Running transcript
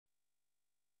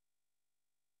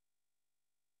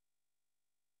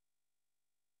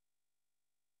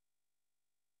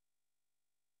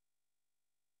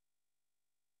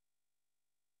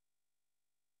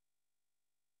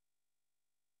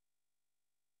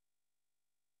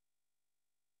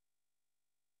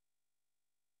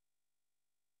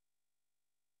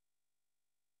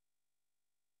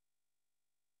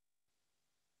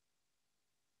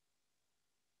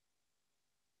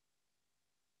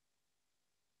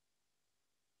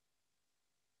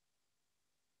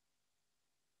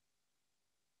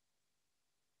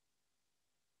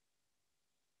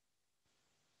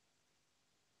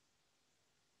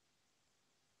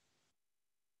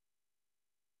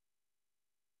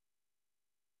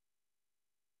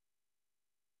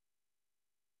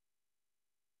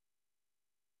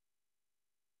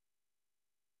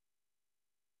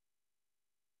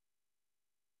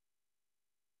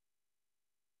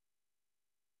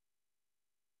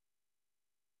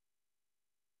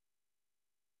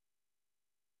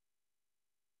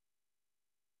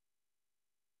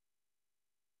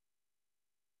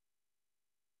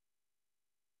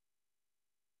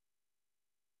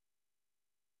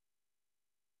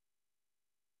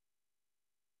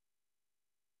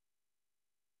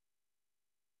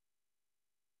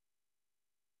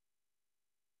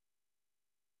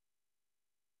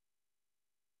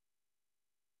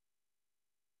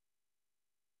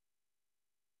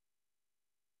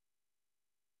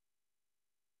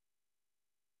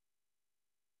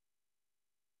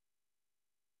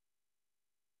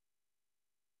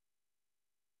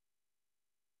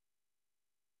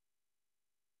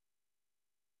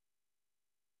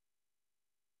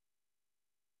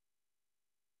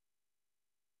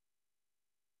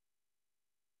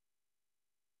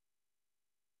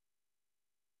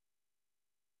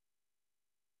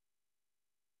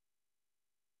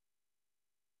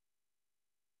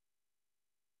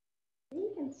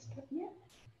Let's start here.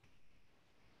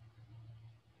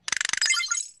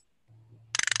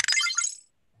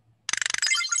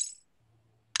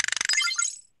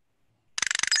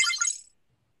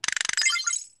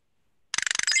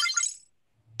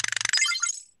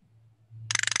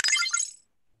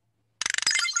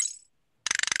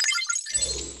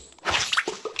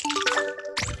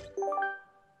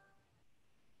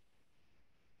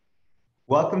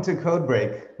 Welcome to Code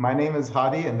Break. My name is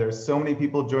Hadi, and there's so many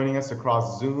people joining us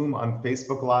across Zoom, on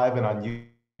Facebook Live, and on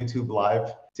YouTube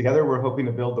Live. Together, we're hoping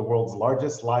to build the world's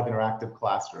largest live interactive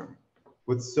classroom.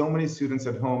 With so many students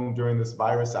at home during this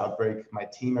virus outbreak, my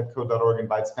team at Code.org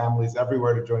invites families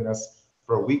everywhere to join us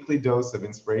for a weekly dose of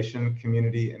inspiration,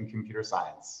 community, and computer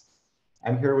science.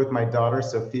 I'm here with my daughter,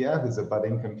 Sofia, who's a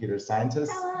budding computer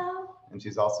scientist. Hello. And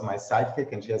she's also my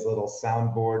sidekick, and she has a little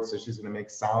soundboard, so she's going to make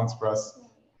sounds for us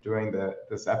during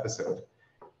this episode.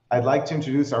 I'd like to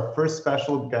introduce our first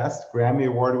special guest, Grammy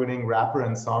Award winning rapper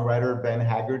and songwriter Ben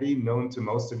Haggerty, known to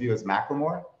most of you as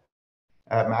Macklemore.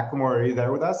 Macklemore, are you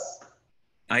there with us?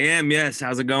 I am, yes.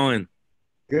 How's it going?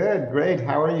 Good, great.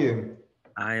 How are you?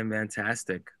 I am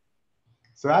fantastic.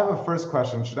 So I have a first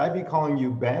question. Should I be calling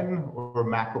you Ben or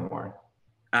Macklemore?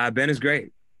 Ben is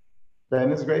great.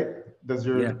 Ben is great? Does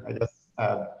your, Yeah. I guess,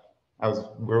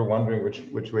 we're wondering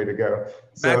which way to go.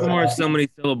 So, Macklemore has so many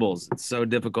syllables. It's so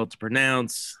difficult to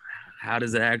pronounce. How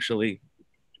does it actually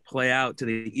play out to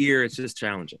the ear? It's just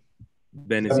challenging.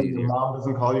 Ben is easier. Your mom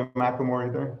doesn't call you Macklemore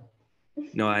either?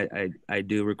 No, I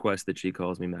do request that she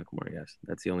calls me Macklemore, yes.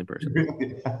 That's the only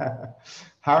person.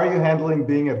 How are you handling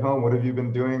being at home? What have you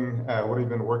been doing? What have you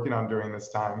been working on during this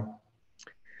time?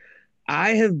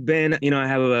 I have been, I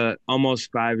have a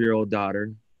almost 5-year-old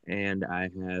daughter, and I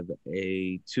have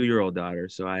a 2-year-old daughter.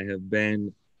 So I have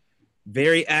been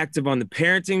very active on the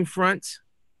parenting front.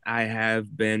 I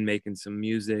have been making some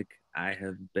music. I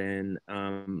have been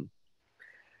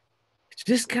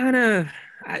just kind of,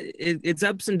 it's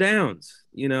ups and downs,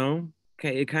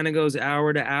 Okay, it kind of goes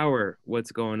hour to hour,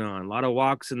 what's going on. A lot of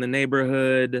walks in the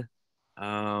neighborhood.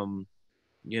 We've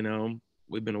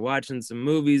been watching some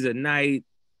movies at night,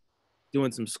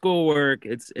 doing some schoolwork.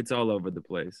 It's all over the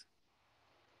place.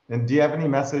 And do you have any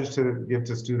message to give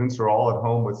to students who are all at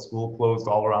home with school closed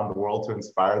all around the world to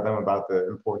inspire them about the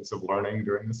importance of learning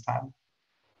during this time?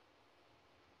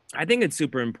 I think it's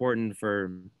super important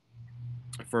for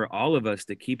all of us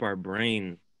to keep our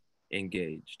brain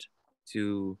engaged.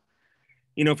 For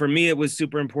me, it was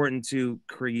super important to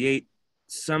create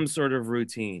some sort of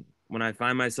routine. When I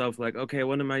find myself like, okay,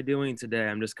 what am I doing today?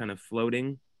 I'm just kind of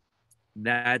floating.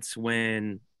 That's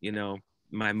when,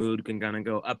 my mood can kind of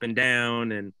go up and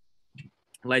down and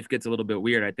life gets a little bit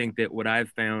weird. I think that what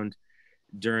I've found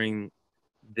during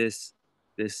this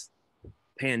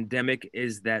pandemic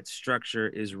is that structure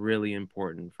is really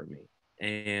important for me,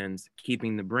 and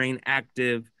keeping the brain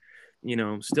active,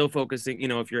 still focusing,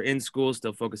 if you're in school,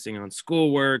 still focusing on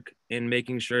schoolwork and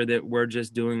making sure that we're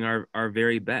just doing our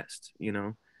very best,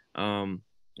 and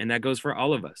that goes for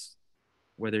all of us,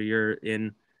 whether you're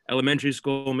in elementary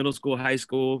school, middle school, high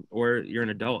school, or you're an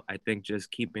adult. I think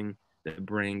just keeping the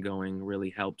brain going really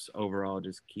helps overall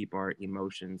just keep our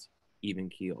emotions even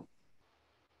keel.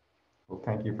 Well,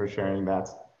 thank you for sharing that.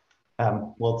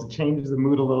 Well, to change the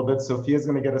mood a little bit, Sophia's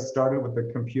going to get us started with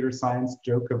the computer science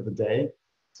joke of the day.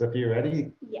 Sophia,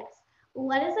 ready? Yes.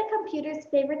 What is a computer's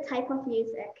favorite type of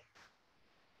music?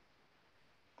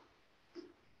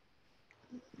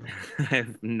 I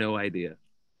have no idea.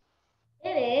 It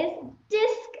is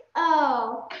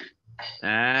disco.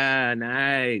 Ah,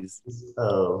 nice.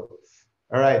 Oh,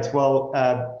 all right. Well,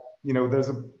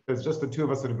 there's just the two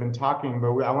of us that have been talking, but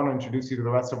I want to introduce you to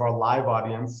the rest of our live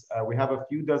audience. We have a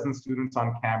few dozen students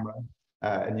on camera,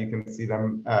 and you can see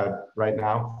them right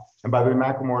now. And by the way,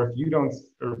 Macklemore,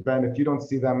 Ben, if you don't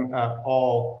see them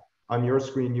all on your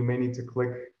screen, you may need to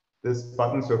click this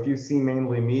button. So if you see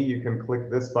mainly me, you can click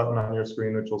this button on your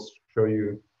screen, which will show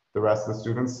you the rest of the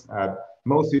students.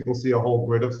 Most people see a whole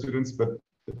grid of students, but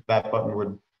that button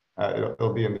would,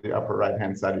 it'll be in the upper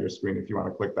right-hand side of your screen if you want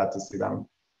to click that to see them.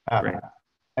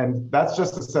 And that's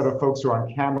just a set of folks who are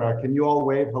on camera. Can you all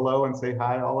wave hello and say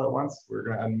hi all at once? We're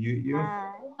going to unmute you.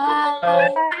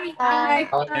 Hi. Hi.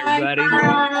 Hi, everybody.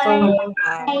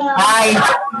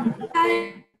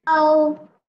 Hi. Oh.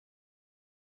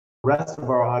 Rest of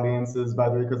our audiences, by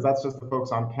the way, because that's just the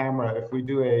folks on camera. If we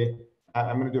do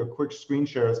I'm going to do a quick screen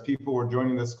share. As people were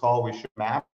joining this call, we should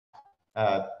map.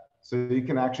 So you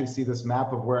can actually see this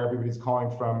map of where everybody's calling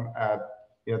from.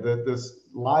 This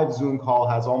live Zoom call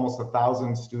has almost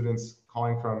 1,000 students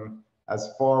calling from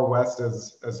as far west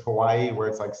as Hawaii, where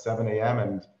it's like 7 a.m.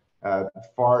 and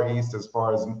far east as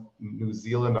far as New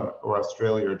Zealand or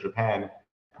Australia or Japan.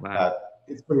 Wow.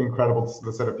 It's pretty incredible,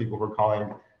 the set of people who are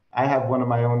calling. I have one of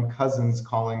my own cousins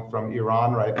calling from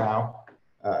Iran right now.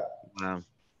 Wow.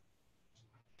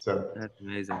 So That's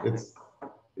amazing.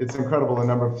 It's incredible the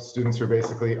number of students who are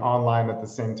basically online at the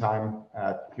same time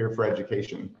here for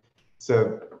education.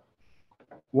 So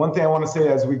one thing I want to say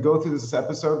as we go through this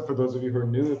episode, for those of you who are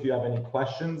new, if you have any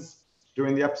questions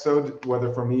during the episode,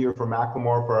 whether for me or for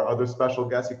Macklemore, for our other special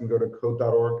guests, you can go to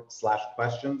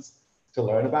code.org/questions to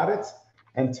learn about it.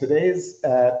 And today's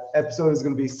episode is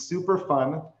going to be super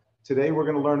fun. Today, we're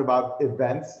going to learn about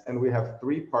events, and we have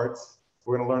 3 parts.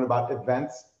 We're going to learn about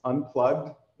events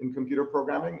unplugged in computer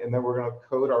programming, and then we're going to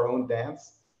code our own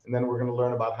dance, and then we're going to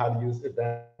learn about how to use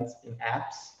events in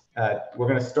apps. We're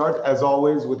going to start, as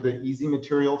always, with the easy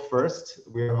material first.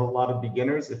 We have a lot of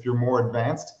beginners. If you're more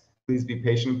advanced, please be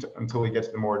patient until we get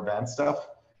to the more advanced stuff.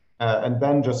 And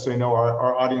Ben, just so you know,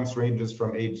 our audience ranges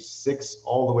from age 6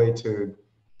 all the way to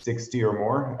 60 or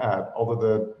more,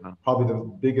 although probably the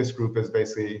biggest group is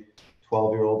basically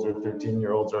 12-year-olds or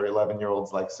 13-year-olds or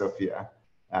 11-year-olds like Sofia.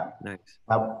 Nice.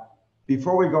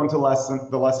 Before we go into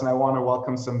the lesson, I want to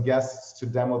welcome some guests to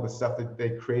demo the stuff that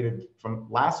they created from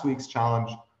last week's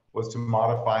challenge, was to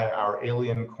modify our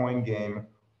alien coin game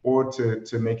or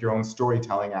to make your own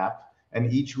storytelling app.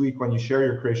 And each week when you share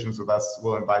your creations with us,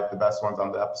 we'll invite the best ones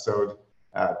on the episode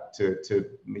to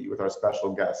meet with our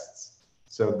special guests.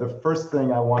 So the first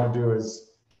thing I want to do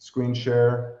is screen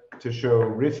share to show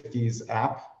Rifki's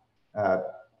app.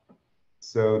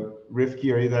 So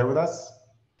Rifki, are you there with us?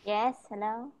 Yes,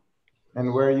 hello.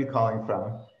 And where are you calling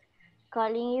from?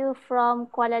 Calling you from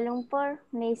Kuala Lumpur,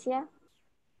 Malaysia.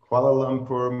 Kuala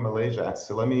Lumpur, Malaysia.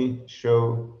 So let me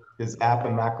show his app,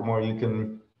 and Macklemore, you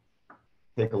can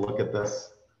take a look at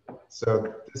this.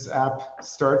 So this app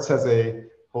starts as a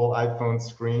whole iPhone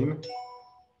screen,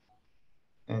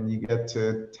 and you get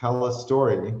to tell a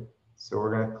story. So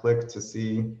we're going to click to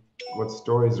see what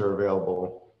stories are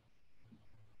available.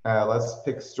 Let's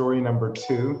pick story number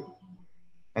 2.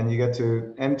 And you get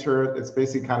to enter, it's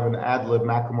basically kind of an ad lib.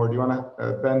 Macklemore, do you want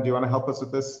to, Ben, do you want to help us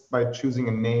with this by choosing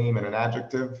a name and an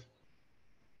adjective?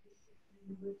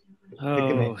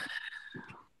 Oh.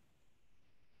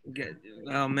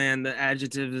 Oh man, the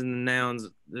adjectives and the nouns.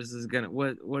 This is gonna,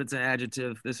 what's an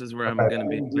adjective? This is where I'm gonna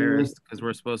be embarrassed because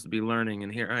we're supposed to be learning,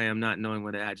 and here I am not knowing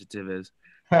what an adjective is.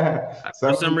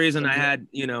 For some reason, I had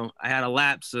a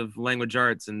lapse of language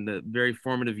arts in the very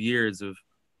formative years of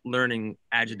learning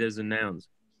adjectives and nouns.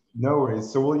 No worries.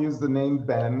 So we'll use the name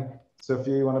Ben.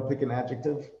 Sophia, you want to pick an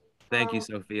adjective? Thank you,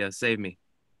 Sophia. Save me.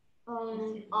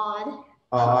 Odd.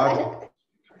 Odd.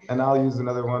 And I'll use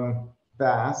another one,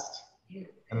 fast. And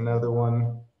another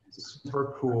one,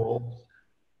 super cool.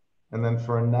 And then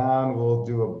for a noun, we'll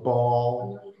do a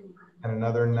ball. And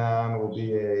another noun will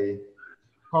be a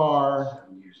car.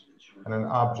 And an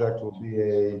object will be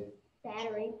a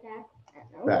Battery pack.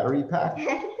 battery pack.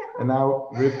 And now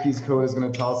Rifki's code is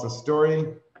going to tell us a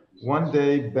story. One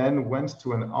day, Ben went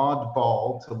to an odd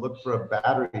ball to look for a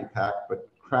battery pack, but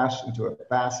crashed into a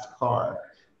fast car.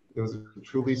 It was a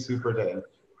truly super day.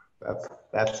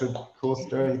 That's a cool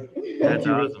story. That's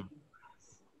awesome.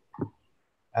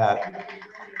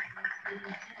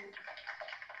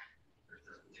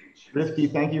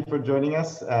 Rifki, thank you for joining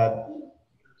us. And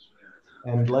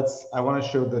I want to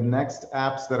show the next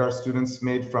apps that our students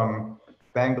made from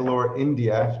Bangalore,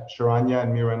 India. Sharanya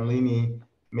and Miranlini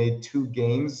made 2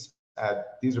 games.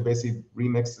 These are basically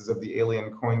remixes of the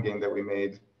alien coin game that we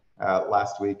made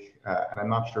last week. And I'm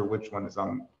not sure which one is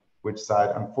on which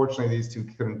side. Unfortunately, these 2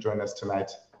 couldn't join us tonight.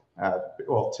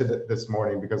 This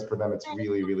morning, because for them it's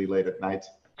really, really late at night.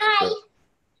 Hi.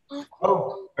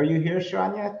 Oh, are you here,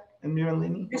 Sharanya and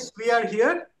Miranlini? Yes, we are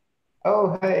here.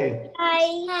 Oh, hey.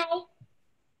 Hi. Hi.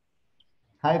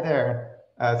 Hi there.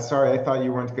 Sorry, I thought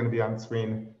you weren't going to be on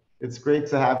screen. It's great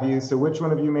to have you. So which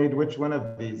one of you made which one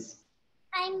of these?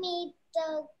 I made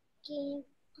the game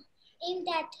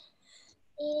that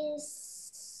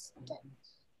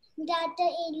the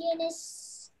alien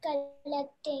is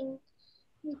collecting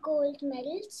gold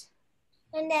medals,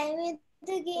 and I made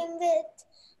the game with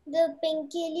the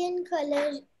pink alien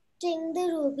collecting the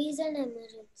rubies and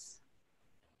emeralds.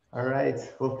 All right.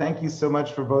 Well, thank you so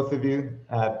much for both of you.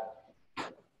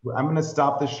 I'm going to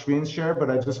stop the screen share, but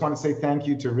I just want to say thank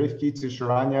you to Rifki, to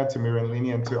Sharanya, to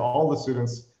Miranlini, and to all the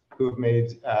students who have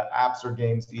made apps or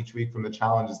games each week from the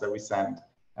challenges that we send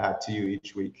to you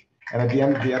each week. And at the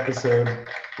end of the episode,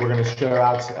 we're going to share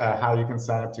out how you can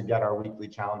sign up to get our weekly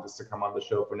challenges to come on the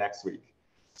show for next week.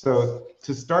 So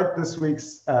to start this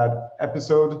week's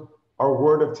episode, our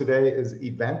word of today is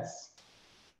events.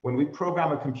 When we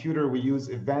program a computer, we use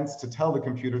events to tell the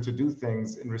computer to do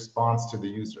things in response to the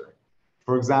user.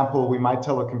 For example, we might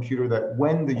tell a computer that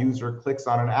when the user clicks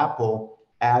on an apple,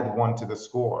 add 1 to the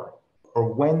score,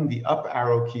 or when the up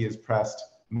arrow key is pressed,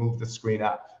 move the screen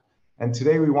up. And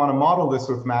today we want to model this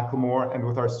with Macklemore and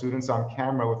with our students on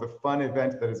camera with a fun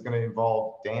event that is going to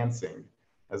involve dancing,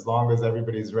 as long as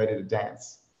everybody's ready to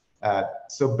dance.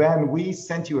 So Ben, we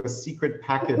sent you a secret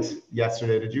packet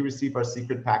yesterday. Did you receive our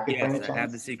secret packet? Yes, I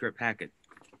have the secret packet.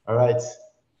 All right.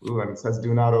 Ooh, and it says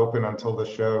do not open until the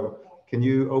show. Can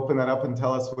you open that up and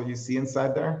tell us what you see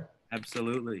inside there?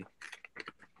 Absolutely.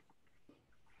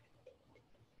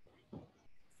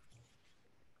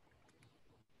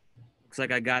 Looks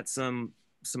like I got some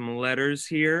letters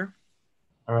here.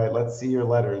 All right, let's see your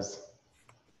letters.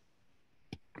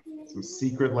 Some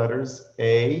secret letters.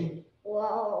 A,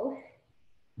 Whoa.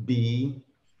 B,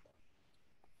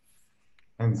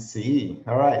 and C.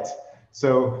 All right.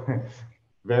 So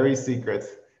very secret.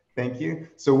 Thank you.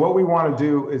 So what we want to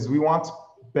do is we want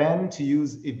Ben to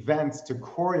use events to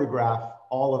choreograph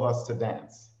all of us to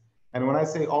dance. And when I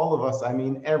say all of us, I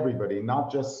mean everybody,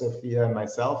 not just Sofia and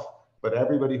myself, but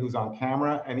everybody who's on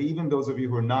camera, and even those of you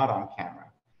who are not on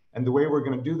camera. And the way we're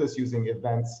going to do this using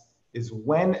events is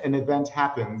when an event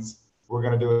happens, we're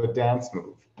going to do a dance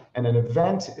move. And an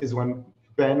event is when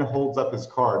Ben holds up his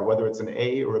card, whether it's an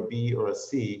A or a B or a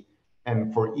C.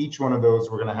 And for each one of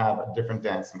those, we're going to have a different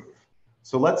dance move.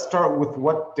 So let's start with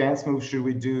what dance move should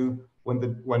we do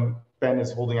when Ben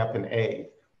is holding up an A.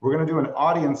 We're going to do an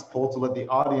audience poll to let the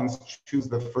audience choose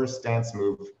the first dance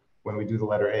move when we do the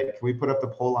letter A. Can we put up the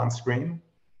poll on screen?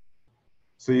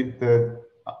 So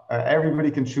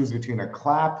everybody can choose between a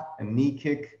clap, a knee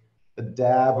kick, a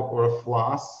dab, or a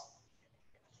floss.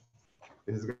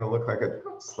 This is going to look like a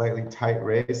slightly tight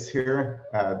race here.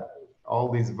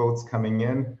 All these votes coming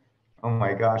in. Oh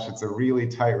my gosh, it's a really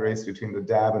tight race between the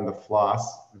dab and the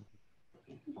floss.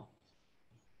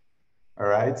 All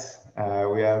right,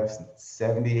 we have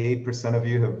 78% of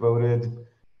you have voted.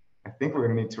 I think we're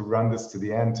going to need to run this to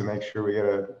the end to make sure we get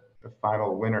a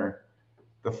final winner.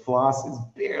 The floss is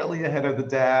barely ahead of the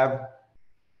dab.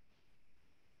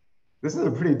 This is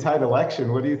a pretty tight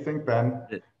election. What do you think, Ben?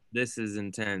 This is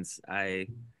intense.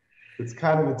 It's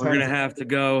kind of intense. We're gonna have to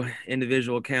go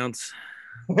individual counts.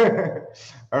 All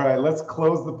right, let's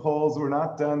close the polls. We're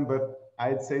not done, but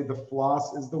I'd say the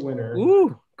floss is the winner.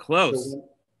 Ooh, close.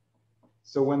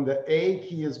 So when the A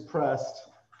key is pressed,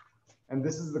 and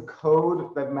this is the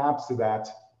code that maps to that,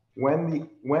 when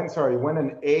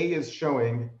an A is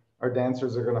showing, our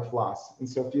dancers are going to floss. And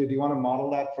Sofia, do you want to model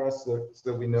that for us so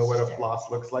that we know what a floss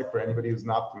looks like for anybody who's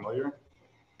not familiar?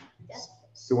 Yes.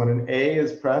 So when an A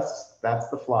is pressed, that's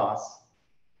the floss.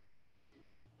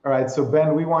 All right, so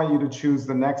Ben, we want you to choose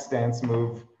the next dance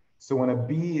move. So when a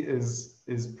B is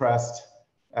pressed,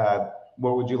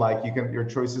 what would you like? Your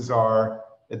choices are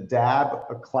a dab,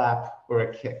 a clap, or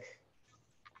a kick.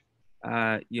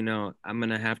 I'm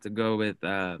gonna have to go with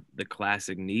the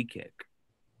classic knee kick.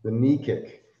 The knee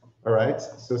kick. All right.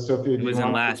 So Sofia, it was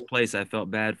in last place. I felt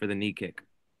bad for the knee kick.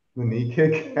 The knee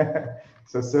kick.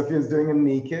 So Sofia's doing a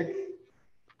knee kick.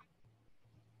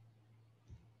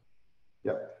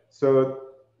 Yep. So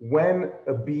when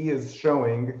a B is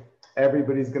showing,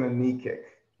 everybody's going to knee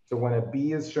kick. So when a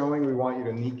B is showing, we want you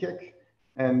to knee kick.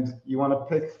 And you want to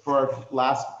pick for our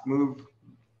last move,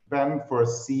 Ben, for a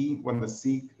C. When the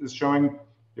C is showing,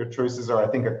 your choices are, I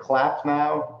think, a clap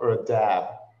now or a dab.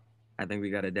 I think we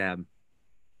got a dab.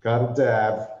 Got a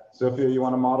dab. Sofia, you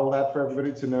want to model that for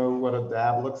everybody to know what a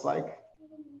dab looks like?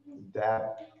 Dab.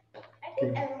 I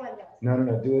think everyone knows.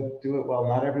 No. Do it well.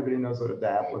 Not everybody knows what a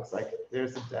dab looks like.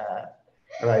 There's a dab.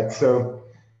 All right. So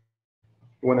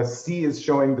when a C is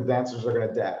showing, the dancers are going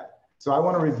to dab. So I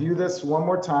want to review this one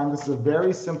more time. This is a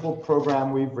very simple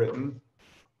program we've written,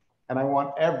 and I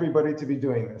want everybody to be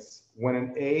doing this. When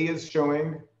an A is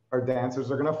showing, our dancers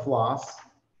are going to floss,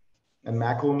 and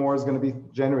Macklemore is going to be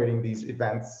generating these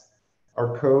events.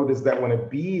 Our code is that when a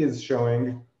B is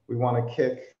showing, we want to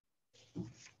kick,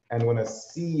 and when a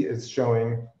C is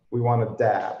showing, we want to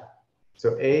dab.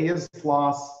 So A is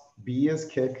floss, B is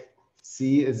kick,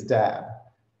 C is dab.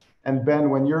 And Ben,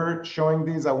 when you're showing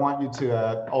these, I want you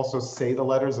to also say the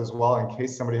letters as well in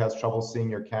case somebody has trouble seeing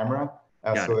your camera,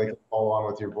 so they can follow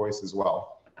on with your voice as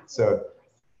well. So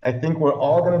I think we're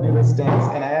all going to do this dance,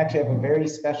 and I actually have a very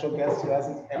special guest who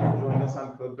hasn't ever joined us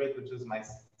on Code Break, which is my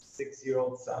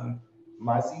 6-year-old son,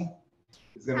 Mazi.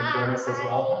 He's going to join us as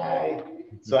well. Hi.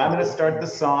 So I'm going to start the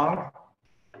song.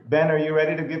 Ben, are you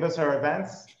ready to give us our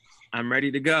events? I'm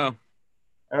ready to go.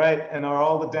 All right, and are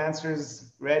all the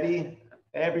dancers ready?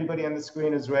 Everybody on the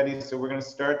screen is ready, so we're going to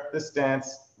start this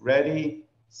dance. Ready,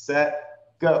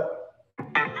 set, go.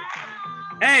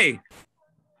 A.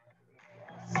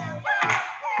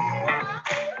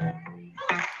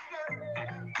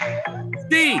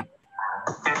 C.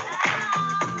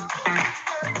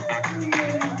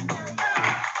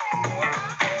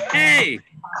 A.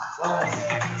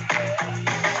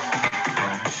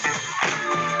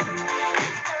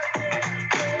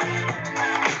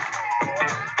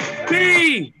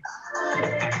 B.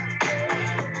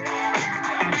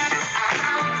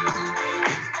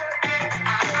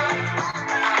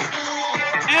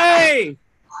 A.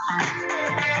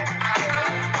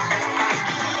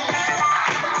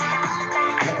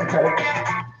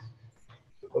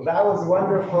 Well, that was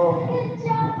wonderful.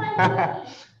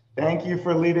 Thank you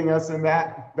for leading us in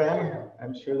that, Ben.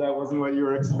 I'm sure that wasn't what you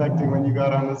were expecting when you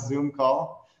got on the Zoom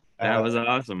call. That was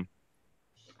awesome.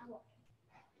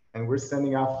 And we're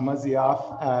sending off Muzzy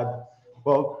off.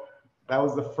 Well, that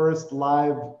was the first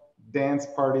live dance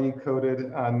party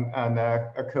coded on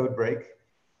a code break.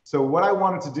 So what I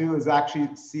wanted to do is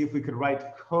actually see if we could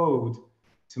write code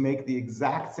to make the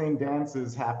exact same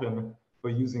dances happen,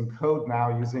 but using code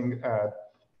now, using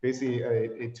basically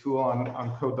a tool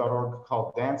on Code.org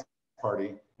called Dance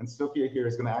Party. And Sofia here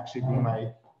is going to actually be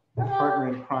my partner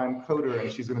in crime coder,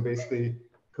 and she's going to basically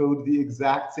code the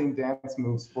exact same dance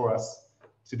moves for us.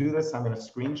 To do this, I'm going to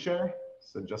screen share.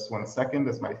 So just 1 second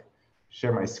as I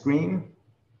share my screen.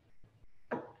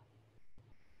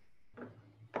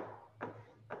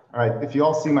 All right, if you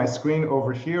all see my screen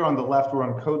over here on the left, we're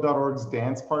on Code.org's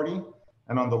dance party.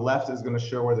 And on the left is going to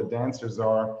show where the dancers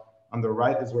are. On the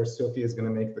right is where Sofia is going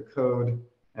to make the code.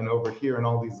 And over here in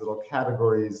all these little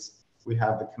categories, we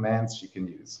have the commands she can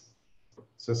use.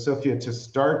 So Sofia, to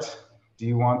start, do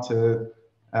you want to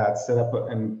set up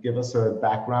and give us a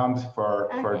background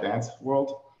for our dance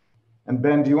world? And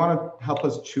Ben, do you want to help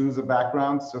us choose a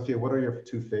background? Sofia, what are your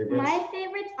two favorites? My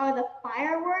favorites are the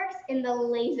fireworks and the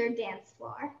laser dance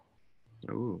floor.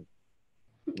 Ooh,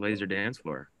 laser dance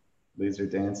floor. Laser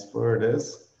dance floor it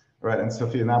is. All right, and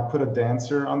Sofia, now put a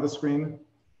dancer on the screen.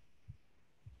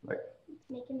 Like,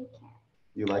 Making a cat.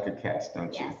 You like a cat,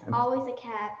 don't you? Yes, And, always a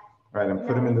cat. all right, and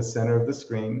put him in the center of the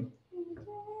screen.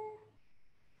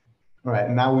 All right,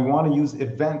 and now we want to use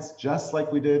events just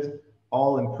like we did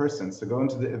all in person. So go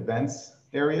into the events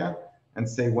area and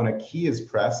say when a key is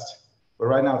pressed. But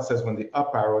right now it says when the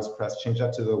up arrow is pressed, change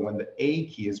that to the when the A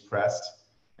key is pressed.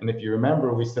 And if you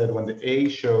remember, we said when the A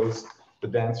shows, the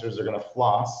dancers are going to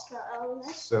floss.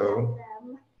 So,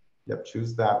 yep,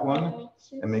 choose that one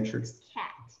and make sure it's cat,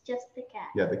 just the cat.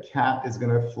 Yeah, the cat is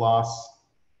going to floss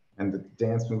and the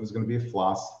dance move is going to be a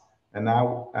floss. And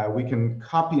now we can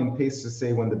copy and paste to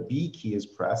say when the B key is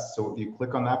pressed. So if you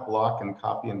click on that block and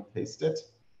copy and paste it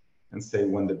and say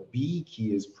when the B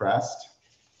key is pressed,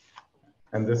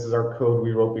 and this is our code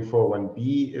we wrote before, when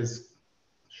B is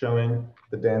showing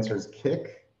the dancer's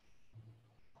kick.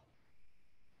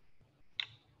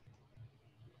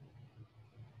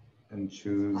 And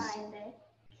choose, Find a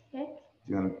kick.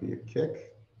 do you want to be a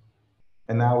kick?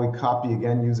 And now we copy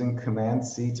again using Command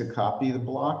C to copy the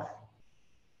block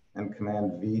and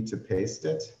Command V to paste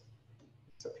it.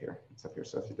 It's up here,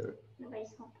 so if you do it. No, I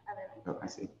just want the other one. Oh, I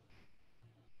see.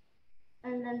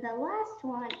 And then the last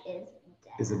one is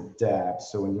dab. Is a dab.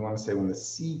 So when you want to say when the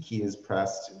C key is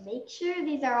pressed. Make sure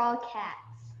these are all cats.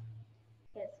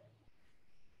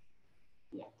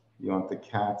 Yeah. You want the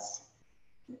cats.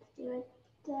 Let's do it.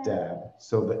 Dab.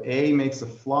 So the A makes a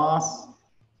floss,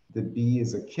 the B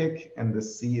is a kick, and the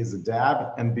C is a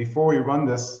dab. And before we run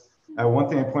this, one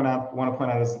thing I want to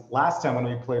point out is last time when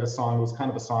we played a song, it was kind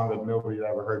of a song that nobody had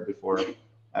ever heard before.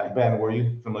 Ben, were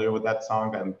you familiar with that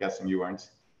song? I'm guessing you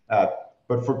weren't.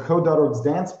 But for Code.org's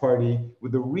dance party,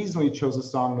 the reason we chose a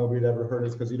song nobody had ever heard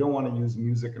is because you don't want to use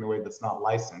music in a way that's not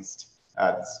licensed.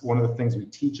 It's one of the things we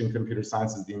teach in computer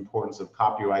science is the importance of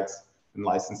copyrights and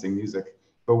licensing music.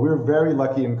 But we're very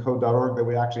lucky in Code.org that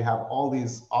we actually have all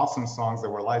these awesome songs that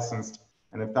were licensed.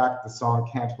 And in fact, the song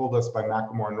Can't Hold Us by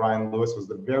Macklemore and Ryan Lewis was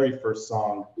the very first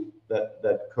song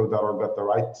that Code.org got the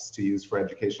rights to use for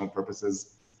educational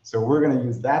purposes. So we're going to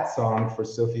use that song for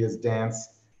Sofia's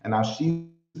dance. And now she's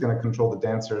going to control the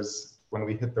dancers when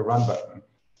we hit the run button.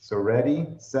 So ready,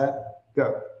 set,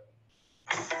 go.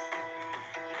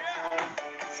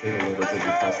 Say the letters as you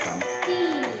press them.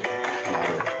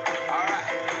 Louder.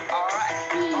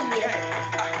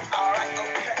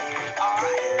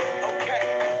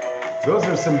 Those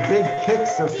are some big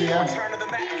kicks, Sofia.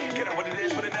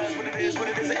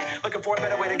 Looking for a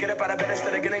better way to get up out of bed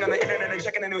instead of getting on the internet and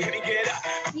checking a new hit and get up.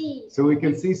 So we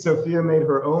can see Sofia made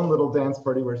her own little dance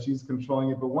party where she's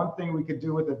controlling it. But one thing we could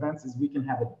do with events is we can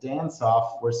have a dance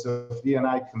off where Sofia and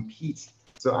I compete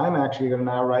So I'm actually going to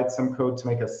now write some code to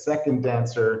make a second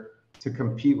dancer to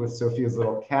compete with Sofia's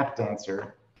little cat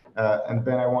dancer. And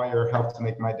Ben, I want your help to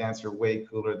make my dancer way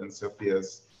cooler than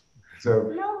Sofia's.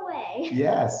 So No way.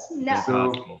 yes.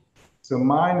 No. So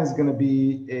mine is going to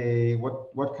be a,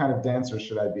 what kind of dancer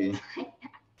should I be?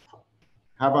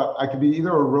 How about, I could be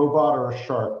either a robot or a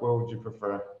shark. What would you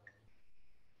prefer?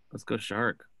 Let's go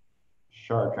shark.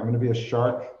 Shark. I'm going to be a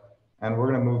shark. And we're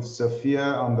going to move Sofia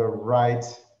on the right.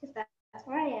 That's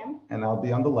where I am. And I'll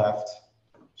be on the left.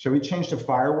 Shall we change to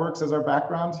fireworks as our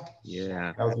background?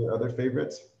 Yeah. That was your other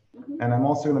favorite. And I'm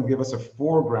also going to give us a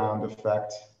foreground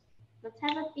effect. Let's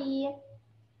have it be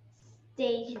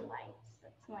stage lights.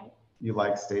 That's my. You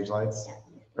like stage lights? Yeah.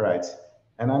 All right.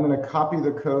 And I'm going to copy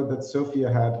the code that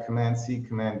Sofia had, Command C,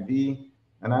 Command V,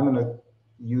 and I'm going to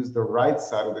use the right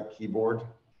side of the keyboard.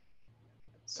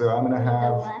 So I'm going to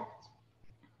have. The left.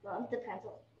 Well, it depends.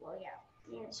 Well, yeah.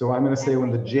 So I'm going to say when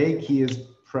the J key is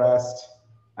pressed,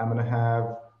 I'm going to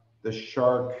have the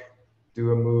shark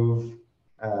do a move,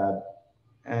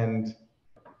 and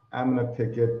I'm going to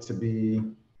pick it to be,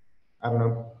 I don't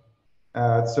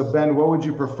know. So Ben, what would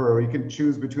you prefer? You could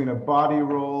choose between a body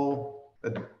roll.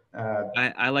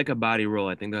 I like a body roll.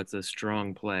 I think that's a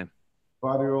strong play.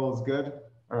 Body roll is good.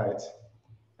 All right.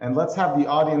 And let's have the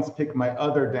audience pick my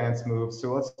other dance moves.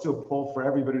 So let's do a poll for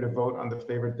everybody to vote on the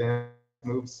favorite dance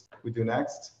moves we do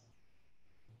next.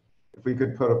 If we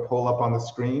could put a poll up on the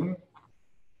screen.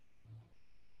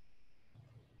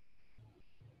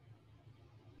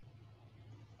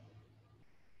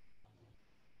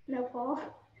 No poll.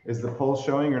 Is the poll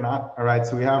showing or not? All right,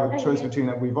 so we have a choice between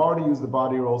that. We've already used the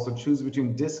body roll, so choose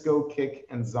between disco, kick,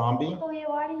 and zombie. Oh, we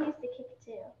already used the kick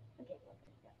too. Okay,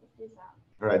 let's do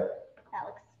zombie. All right.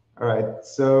 Alex. All right,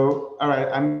 so, all right,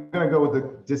 I'm gonna go with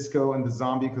the disco and the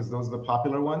zombie because those are the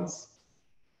popular ones.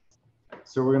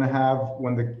 So we're gonna have,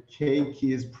 when the K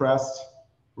key is pressed,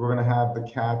 we're gonna have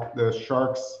the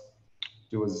sharks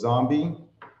do a zombie.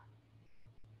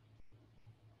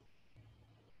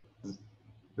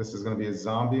 This is gonna be a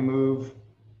zombie move.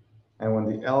 And when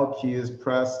the L key is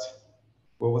pressed,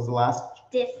 what was the last?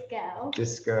 Disco.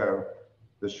 Disco.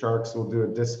 The sharks will do a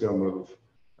disco move.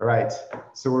 All right,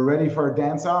 so we're ready for our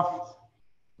dance off.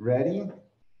 Ready,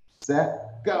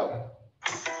 set, go.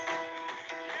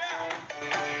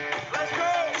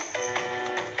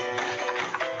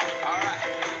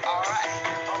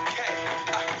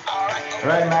 All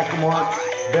right,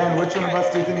 Macklemore. Ben, which one of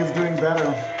us do you think is doing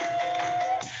better?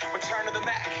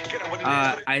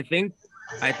 I think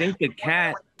the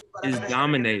cat is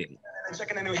dominating.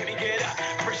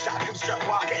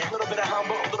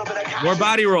 More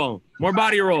body roll. More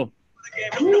body roll.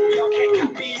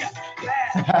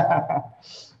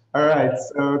 All right,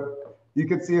 so you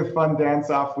could see a fun dance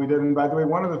off we did. And by the way,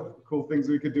 one of the cool things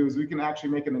we could do is we can actually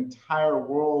make an entire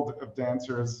world of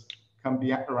dancers come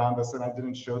be around us. And I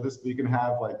didn't show this, but you can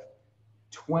have like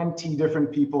 20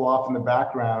 different people off in the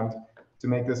background to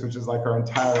make this, which is like our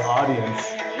entire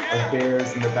audience of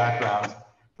bears in the background.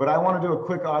 But I want to do a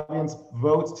quick audience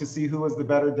vote to see who was the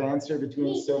better dancer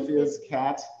between Sofia's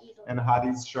cat and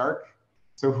Hadi's shark.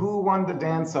 So who won the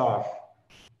dance off?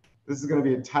 This is going to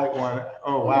be a tight one.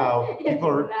 Oh, wow. People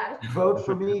are, vote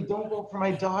for me. Don't vote for my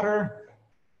daughter.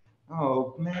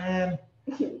 Oh, man.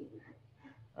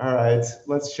 All right,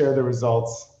 let's share the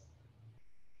results.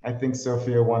 I think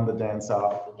Sofia won the dance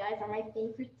off. You guys are my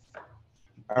favorites.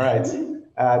 All right.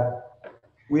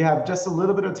 We have just a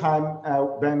little bit of time.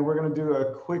 Ben, we're going to do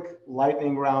a quick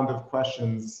lightning round of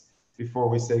questions before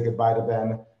we say goodbye to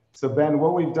Ben. So Ben,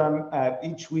 what we've done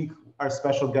each week, our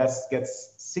special guest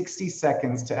gets 60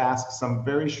 seconds to ask some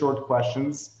very short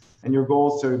questions. And your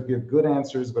goal is to give good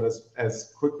answers, but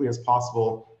as quickly as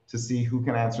possible to see who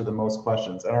can answer the most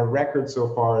questions. And our record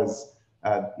so far is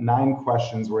 9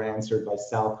 questions were answered by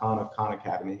Sal Khan of Khan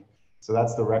Academy. So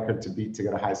that's the record to beat to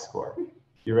get a high score.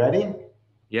 You ready?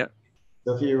 Yep.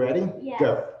 Sofia, you ready? Yeah.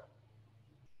 Go.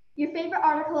 Your favorite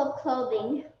article of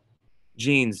clothing?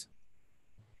 Jeans.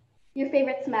 Your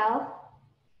favorite smell?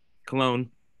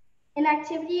 Cologne. An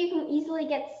activity you can easily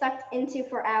get sucked into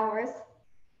for hours?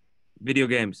 Video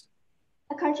games.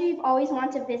 A country you've always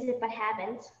wanted to visit but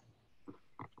haven't?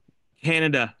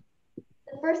 Canada.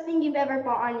 The first thing you've ever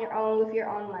bought on your own with your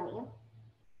own money?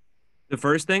 The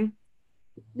first thing?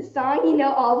 The song you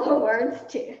know all the words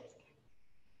to?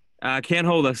 Can't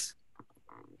Hold Us.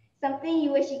 Something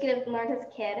you wish you could have learned as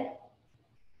a kid?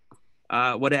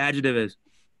 What an adjective is.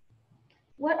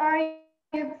 What are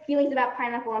your feelings about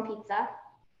pineapple on pizza?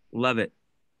 Love it.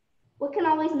 What can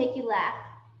always make you laugh?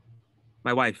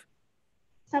 My wife.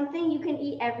 Something you can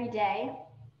eat every day?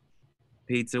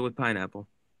 Pizza with pineapple.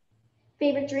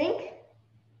 Favorite drink?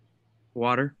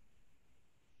 Water.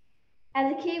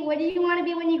 As a kid, what do you want to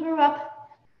be when you grew up?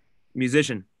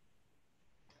 Musician.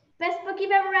 Best book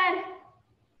you've ever read?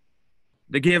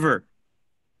 The Giver.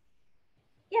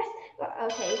 Yes.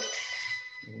 Okay.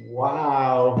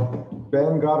 Wow.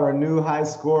 Ben got our new high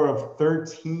score of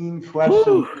 13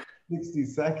 questions, 60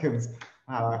 seconds.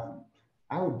 I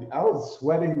was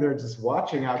sweating there just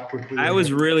watching how quickly. I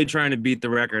was really trying to beat the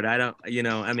record. I don't,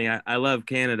 I mean, I love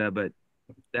Canada, but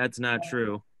that's not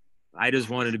true. I just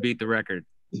wanted to beat the record.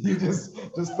 You just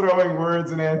throwing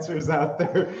words and answers out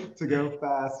there to go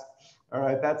fast. All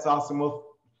right, that's awesome. Well,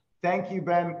 thank you,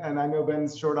 Ben. And I know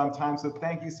Ben's short on time, so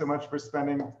thank you so much for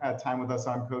spending time with us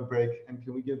on Code Break. And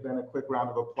can we give Ben a quick round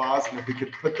of applause? And if we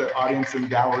could put the audience in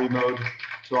gallery mode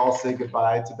to all say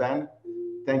goodbye to Ben.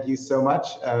 Thank you so much.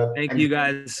 Thank you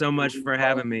guys so much for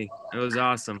having me. It was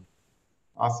awesome.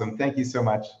 Awesome. Thank you so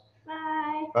much.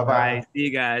 Bye. Bye-bye. See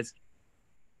you guys.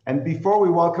 And before we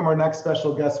welcome our next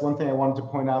special guest, one thing I wanted to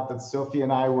point out that Sofia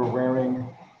and I were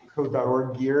wearing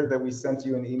Code.org gear that we sent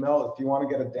you an email. If you want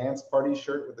to get a dance party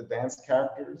shirt with the dance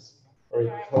characters, or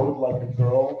a Code like a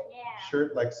girl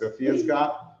shirt like Sofia's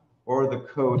got, or the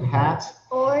Code hat,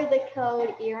 or the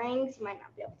Code earrings, you might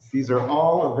not be able to see. These are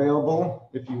all available.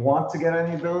 If you want to get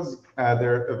any of those,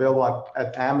 they're available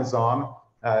at Amazon.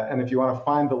 And if you want to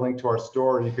find the link to our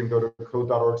store, you can go to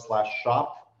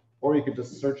code.org/shop, or you could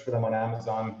just search for them on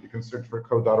Amazon. You can search for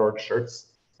Code.org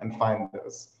shirts and find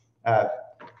those.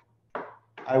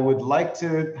 I would like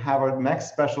to have our next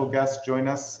special guest join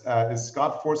us. Is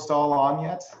Scott Forstall on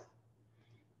yet?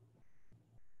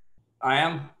 I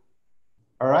am.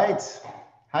 All right.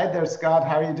 Hi there, Scott.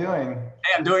 How are you doing?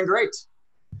 Hey, I'm doing great.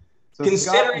 So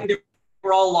Considering Scott, that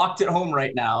we're all locked at home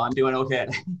right now, I'm doing okay.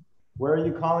 where are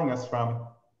you calling us from?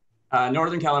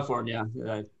 Northern California,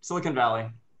 Silicon Valley.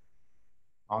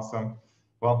 Awesome.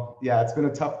 Well, yeah, it's been a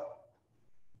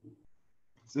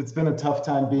tough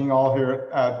time being all here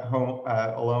at home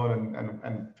alone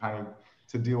and trying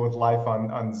to deal with life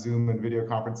on Zoom and video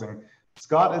conferencing.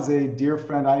 Scott is a dear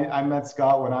friend. I met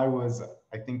Scott when I was,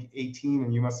 I think, 18,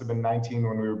 and you must have been 19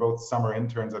 when we were both summer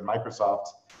interns at Microsoft.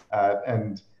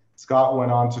 And Scott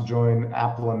went on to join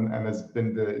Apple and has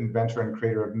been the inventor and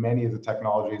creator of many of the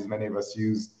technologies many of us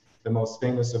use, the most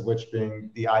famous of which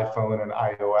being the iPhone and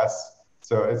iOS.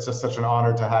 So it's just such an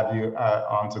honor to have you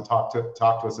on to talk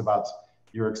to us about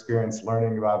your experience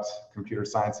learning about computer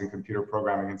science and computer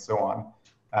programming and so on.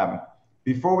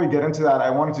 Before we get into that,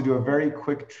 I wanted to do a very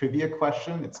quick trivia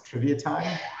question. It's trivia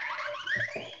time.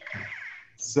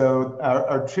 So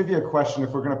our trivia question, if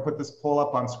we're going to put this poll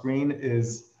up on screen,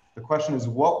 the question is,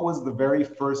 what was the very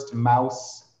first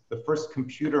mouse, the first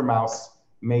computer mouse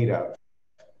made of?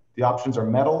 The options are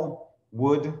metal,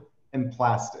 wood, and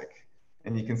plastic.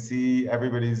 And you can see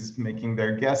everybody's making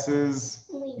their guesses.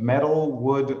 Metal,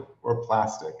 wood, or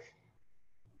plastic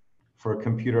for a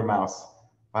computer mouse.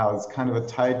 Wow, it's kind of a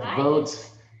tight vote.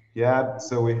 Yeah,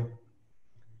 so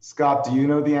Scott, do you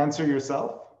know the answer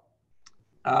yourself?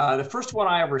 The first one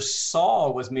I ever saw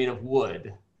was made of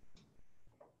wood.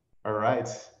 All right,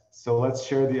 so let's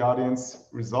share the audience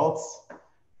results.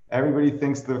 Everybody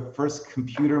thinks the first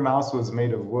computer mouse was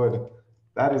made of wood.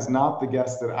 That is not the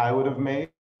guess that I would have made,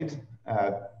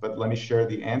 but let me share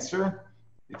the answer.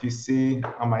 If you see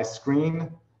on my screen,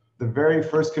 the very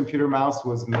first computer mouse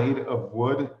was made of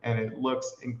wood, and it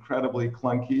looks incredibly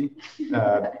clunky.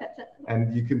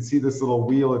 And you can see this little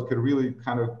wheel. It could really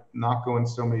kind of not go in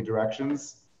so many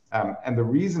directions. And the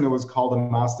reason it was called a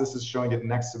mouse, this is showing it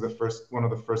next to one of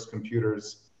the first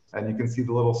computers. And you can see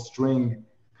the little string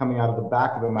coming out of the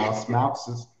back of the mouse.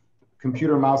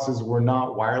 Computer mouses were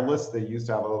not wireless. They used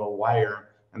to have a little wire,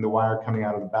 and the wire coming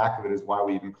out of the back of it is why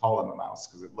we even call them a mouse,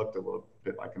 because it looked a little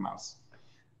bit like a mouse.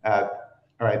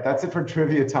 All right, that's it for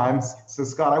trivia times. So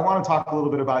Scott, I want to talk a little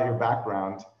bit about your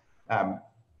background.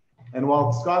 And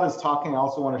while Scott is talking, I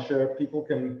also want to share, people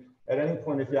can, at any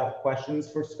point, if you have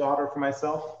questions for Scott or for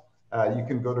myself, you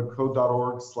can go to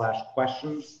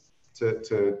code.org/questions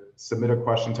to submit a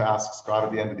question to ask Scott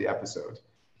at the end of the episode.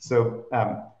 So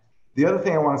the other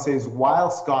thing I want to say is, while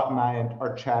Scott and I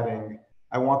are chatting,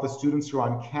 I want the students who are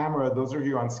on camera, those of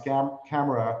you on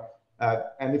camera,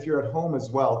 and if you're at home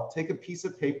as well, take a piece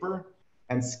of paper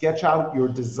and sketch out your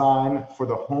design for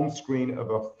the home screen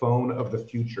of a phone of the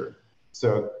future.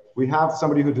 So we have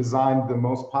somebody who designed the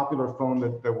most popular phone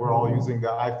that we're all using, the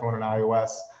iPhone and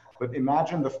iOS, but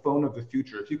imagine the phone of the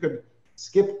future. If you could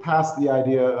skip past the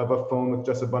idea of a phone with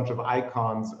just a bunch of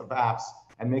icons of apps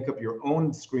and make up your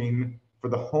own screen for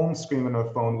the home screen of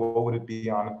a phone, what would it be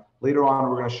on? Later on,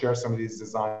 we're going to share some of these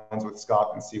designs with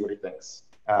Scott and see what he thinks.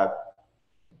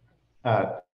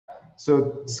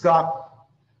 So Scott,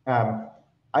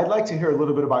 I'd like to hear a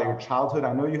little bit about your childhood.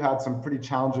 I know you had some pretty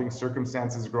challenging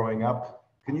circumstances growing up.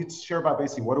 Can you share about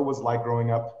basically what it was like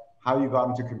growing up, how you got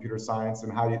into computer science,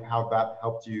 and how that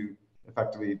helped you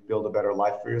effectively build a better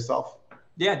life for yourself?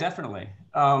 Yeah, definitely.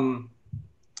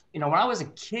 You know, when I was a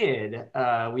kid,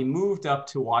 we moved up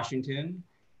to Washington,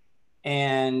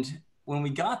 and when we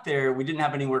got there, we didn't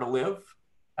have anywhere to live.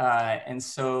 And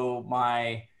so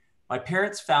my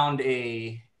parents found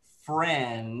a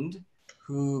friend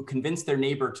who convinced their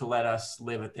neighbor to let us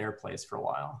live at their place for a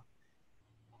while.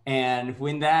 And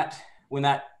when that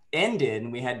ended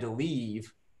and we had to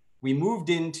leave, we moved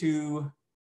into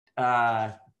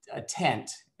a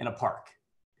tent in a park.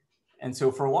 And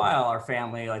so for a while, our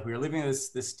family, like we were living in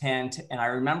this tent, and I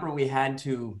remember we had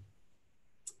to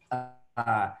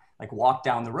like walk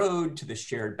down the road to the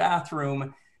shared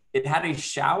bathroom. It had a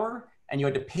shower, and you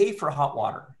had to pay for hot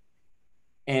water.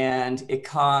 And it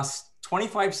cost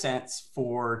 25 cents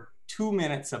for 2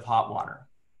 minutes of hot water.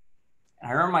 And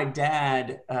I remember my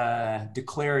dad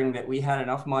declaring that we had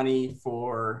enough money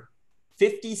for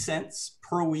 50 cents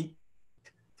per week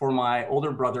for my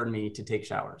older brother and me to take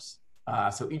showers.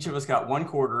 So each of us got 1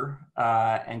 quarter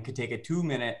and could take a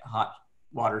 2-minute hot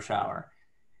water shower.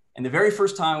 And the very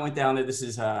first time I went down there, this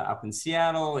is up in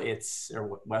Seattle,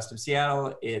 or west of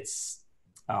Seattle, it's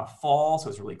fall, so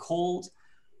it's really cold.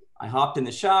 I hopped in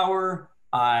the shower,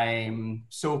 I'm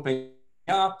soaping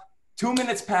up, 2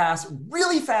 minutes pass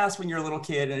really fast when you're a little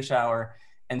kid in a shower,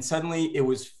 and suddenly it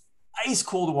was ice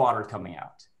cold water coming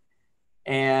out.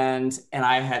 And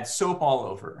I had soap all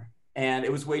over, and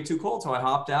it was way too cold. So I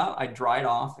hopped out, I dried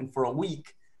off, and for a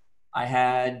week, I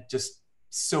had just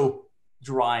soap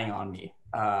drying on me,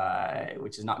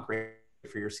 which is not great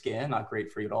for your skin, not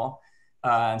great for you at all.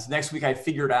 And so next week I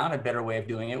figured out a better way of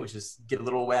doing it, which is get a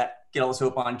little wet, get all the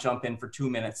soap on, jump in for 2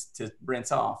 minutes to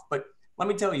rinse off. But let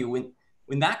me tell you,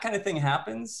 when that kind of thing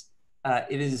happens,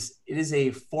 it is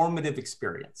a formative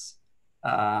experience.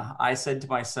 I said to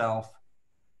myself,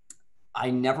 I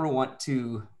never want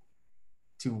to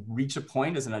reach a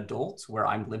point as an adult where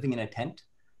I'm living in a tent.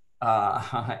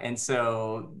 And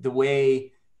so the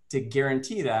way to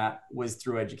guarantee that was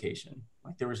through education.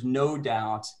 Like there was no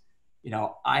doubt, you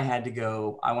know, I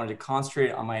wanted to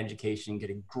concentrate on my education, get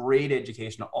a great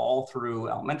education all through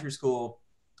elementary school,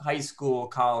 high school,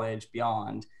 college,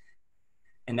 beyond.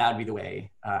 And that would be the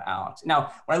way out.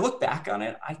 Now, when I look back on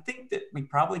it, I think that we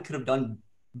probably could have done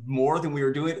more than we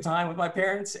were doing at the time with my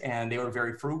parents, and they were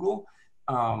very frugal.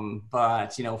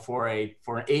 But you know, for an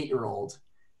 8-year-old,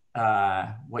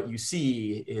 what you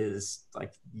see is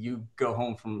like you go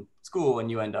home from school and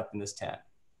you end up in this tent.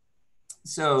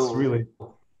 So it's really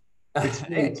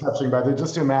touching, by the way.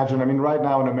 Just imagine, I mean, right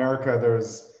now in America,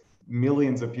 there's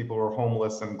millions of people who are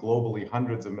homeless, and globally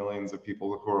hundreds of millions of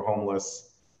people who are homeless.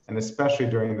 And especially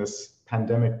during this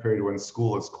pandemic period when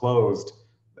school is closed,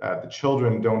 the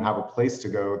children don't have a place to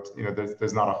go. You know,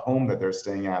 there's not a home that they're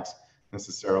staying at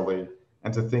necessarily.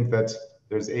 And to think that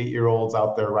there's 8-year-olds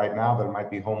out there right now that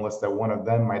might be homeless, that one of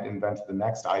them might invent the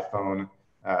next iPhone,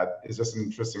 is just an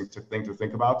interesting thing to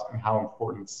think about, and how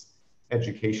important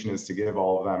education is to give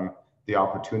all of them the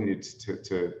opportunity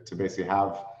to basically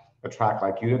have a track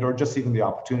like you did, or just even the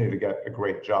opportunity to get a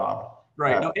great job.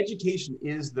 Right. No, education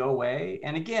is the way.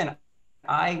 And again,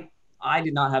 I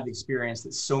did not have the experience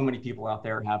that so many people out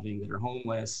there are having that are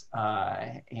homeless,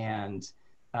 and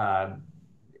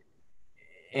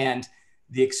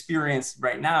the experience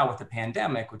right now with the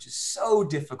pandemic, which is so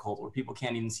difficult, where people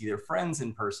can't even see their friends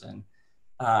in person,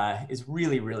 is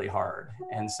really, really hard.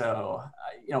 And so,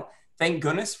 you know, thank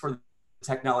goodness for the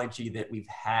technology that we've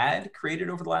had created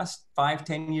over the last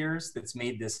 5-10 years that's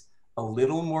made this a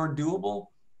little more doable.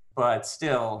 But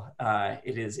still,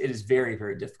 it is very,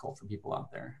 very difficult for people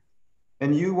out there.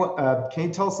 And you, can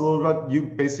you tell us a little about, you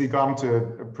basically got into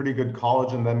a pretty good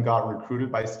college and then got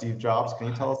recruited by Steve Jobs. Can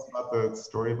you tell us about the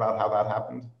story about how that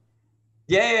happened?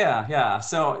 Yeah.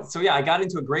 So yeah, I got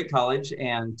into a great college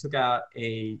and took out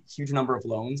a huge number of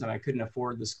loans, and I couldn't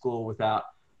afford the school without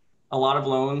a lot of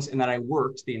loans. And then I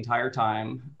worked the entire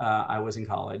time I was in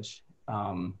college.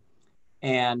 And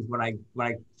when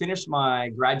I finished my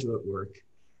graduate work,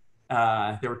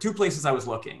 there were 2 places I was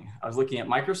looking. I was looking at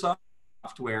Microsoft,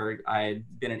 where I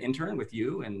had been an intern with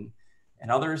you and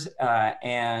others,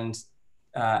 and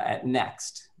at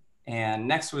Next. And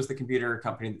Next was the computer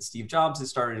company that Steve Jobs had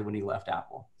started when he left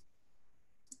Apple.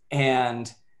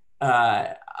 And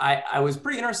I was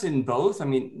pretty interested in both. I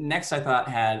mean, Next, I thought,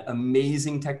 had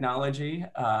amazing technology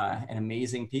and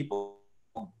amazing people.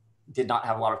 Did not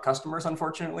have a lot of customers,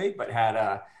 unfortunately, but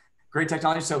had great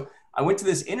technology. So I went to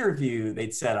this interview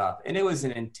they'd set up, and it was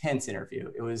an intense interview.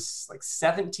 It was like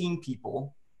 17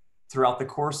 people, throughout the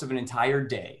course of an entire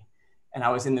day. And I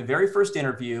was in the very first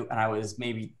interview, and I was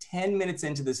maybe 10 minutes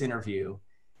into this interview,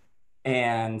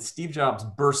 and Steve Jobs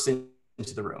burst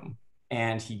into the room.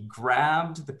 And he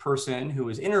grabbed the person who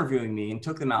was interviewing me and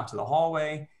took them out to the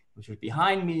hallway, which was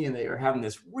behind me. And they were having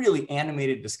this really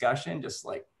animated discussion, just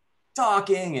like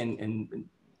talking, and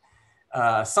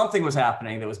something was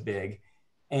happening that was big.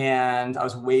 And I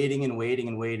was waiting and waiting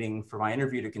and waiting for my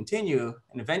interview to continue.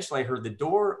 And eventually I heard the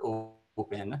door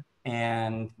open,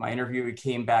 and my interviewer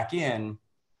came back in,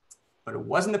 but it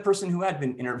wasn't the person who had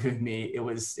been interviewing me. It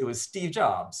was Steve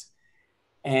Jobs.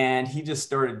 And he just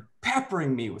started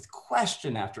peppering me with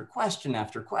question after question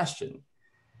after question.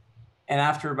 And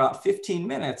after about 15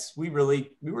 minutes, we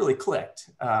really clicked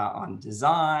on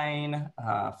design,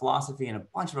 philosophy, and a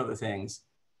bunch of other things.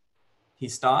 He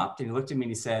stopped and he looked at me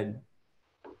and he said,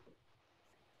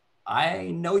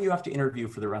 I know you have to interview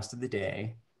for the rest of the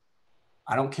day.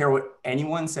 I don't care what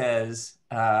anyone says.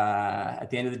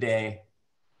 At the end of the day,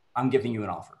 I'm giving you an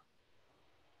offer.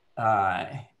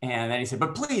 And then he said,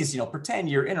 but please, pretend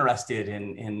you're interested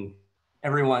in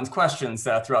everyone's questions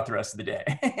throughout the rest of the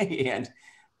day.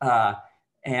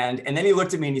 and then he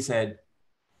looked at me and he said,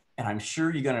 and I'm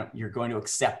sure you're going to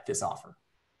accept this offer.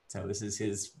 So this is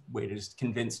his way to just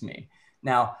convince me.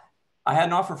 Now, I had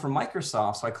an offer from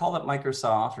Microsoft. So I called up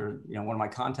Microsoft, or one of my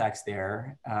contacts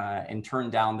there, and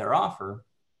turned down their offer.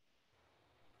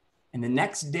 And the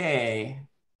next day,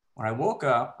 when I woke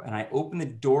up and I opened the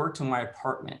door to my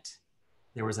apartment,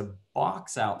 there was a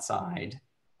box outside.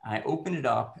 I opened it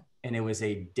up and it was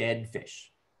a dead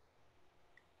fish.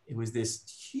 It was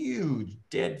this huge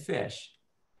dead fish.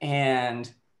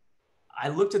 And I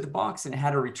looked at the box and it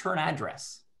had a return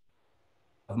address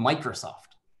of Microsoft.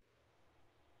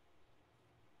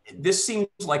 This seems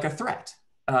like a threat.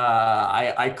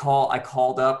 I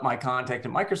called up my contact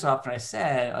at Microsoft and I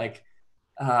said,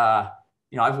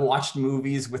 I've watched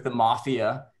movies with the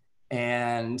mafia,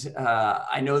 and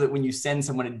I know that when you send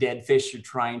someone a dead fish, you're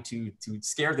trying to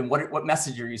scare them. What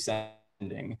message are you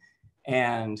sending?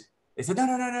 And they said,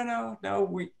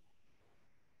 no,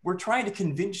 we're trying to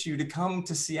convince you to come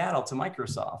to Seattle to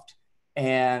Microsoft.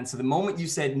 And so the moment you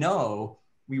said no,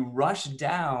 we rushed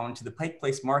down to the Pike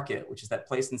Place Market, which is that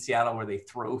place in Seattle where they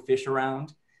throw fish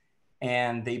around,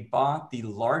 and they bought the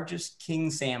largest king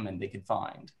salmon they could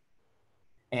find.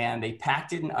 And they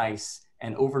packed it in ice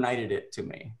and overnighted it to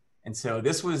me. And so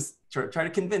this was try to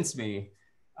convince me,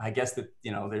 I guess, that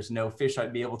there's no fish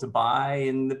I'd be able to buy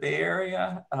in the Bay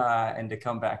Area, and to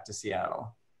come back to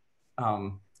Seattle,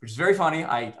 which is very funny.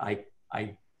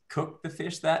 I cooked the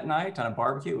fish that night on a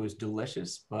barbecue. It was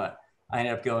delicious, but I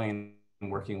ended up going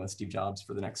and working with Steve Jobs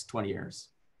for the next 20 years.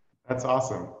 That's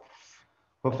awesome.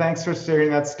 Well, thanks for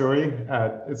sharing that story.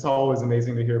 It's always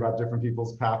amazing to hear about different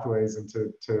people's pathways, and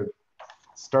to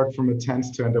start from a tent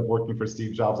to end up working for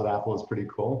Steve Jobs at Apple is pretty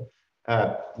cool.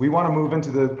 We want to move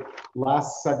into the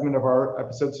last segment of our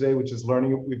episode today, which is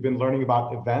learning. We've been learning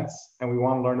about events, and we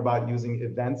want to learn about using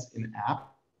events in apps.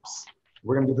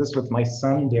 We're going to do this with my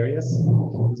son, Darius,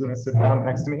 who's going to sit down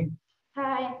next to me.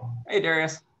 Hi. Hey,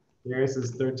 Darius. Darius is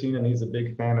 13, and he's a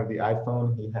big fan of the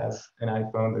iPhone. He has an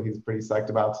iPhone that he's pretty psyched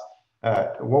about.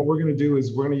 What we're going to do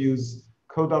is we're going to use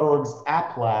Code.org's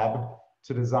App Lab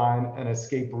to design an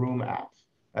escape room app.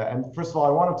 And first of all, I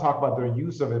want to talk about their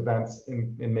use of events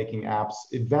in making apps.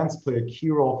 Events play a key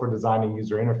role for designing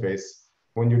user interface.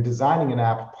 When you're designing an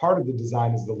app, part of the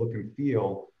design is the look and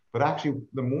feel, but actually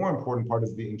the more important part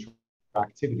is the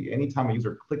interactivity. Anytime a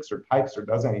user clicks or types or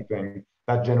does anything,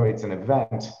 that generates an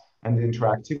event. And the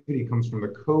interactivity comes from the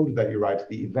code that you write,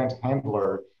 the event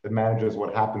handler that manages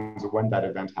what happens when that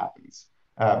event happens.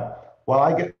 While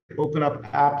I open up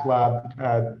App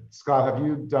Lab, Scott, have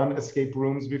you done escape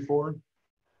rooms before?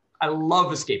 I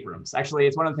love escape rooms. Actually,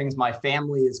 it's one of the things my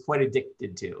family is quite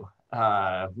addicted to.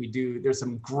 There's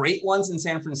some great ones in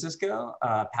San Francisco.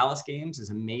 Palace Games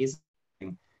is amazing.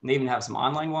 And they even have some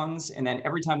online ones. And then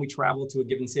every time we travel to a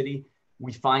given city,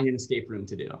 we find an escape room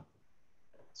to do.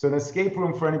 So an escape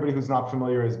room, for anybody who's not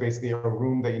familiar, is basically a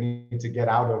room that you need to get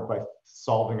out of by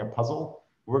solving a puzzle.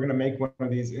 We're going to make one of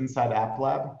these inside App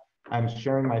Lab. I'm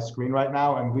sharing my screen right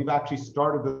now, and we've actually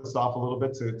started this off a little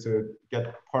bit to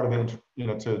get part of the,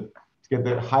 to get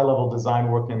the high-level design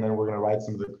working, and then we're going to write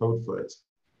some of the code for it.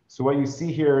 So what you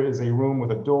see here is a room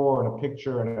with a door and a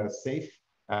picture and a safe,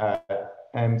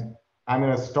 and I'm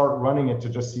going to start running it to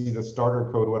just see the starter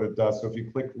code, what it does. So if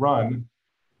you click run,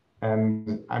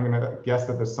 and I'm going to guess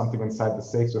that there's something inside the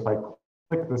safe. So if I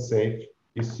click the safe,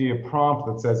 you see a prompt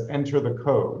that says enter the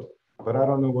code, but I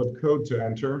don't know what code to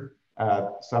enter.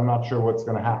 So I'm not sure what's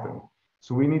going to happen.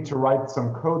 So we need to write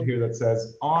some code here that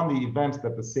says on the event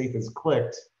that the safe is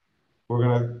clicked, we're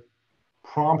going to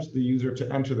prompt the user to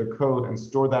enter the code and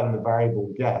store that in the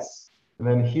variable guess. And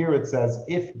then here it says,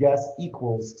 if guess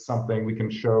equals something, we can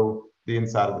show the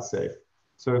inside of the safe.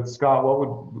 So Scott, what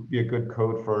would be a good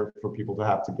code for people to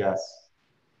have to guess?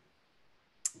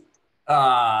 Like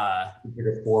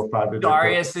a 4 or 5 digit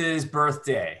Darius's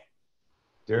birthday.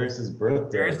 Darius's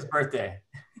birthday. Darius's birthday.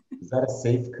 Is that a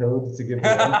safe code to give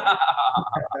away?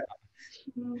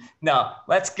 No,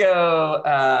 let's go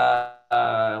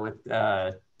with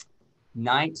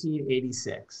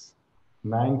 9286.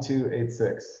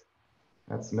 9286.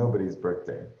 That's nobody's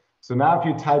birthday. So now if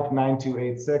you type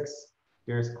 9286,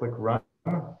 here's click run.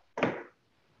 Oh,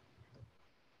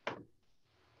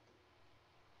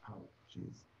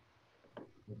 geez.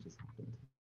 What just happened?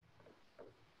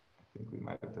 I think we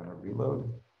might have done a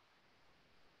reload.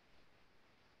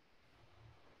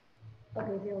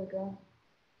 Okay, here we go.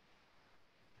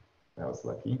 That was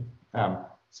lucky.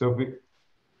 So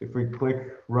if we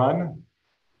click run,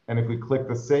 and if we click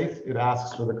the safe, it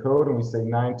asks for the code, and we say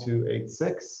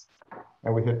 9286,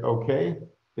 and we hit OK.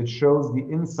 It shows the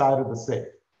inside of the safe.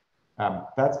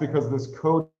 That's because this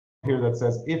code here that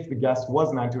says if the guess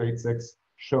was 9286,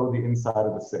 show the inside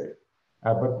of the safe.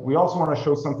 But we also want to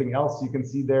show something else. You can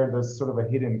see there's sort of a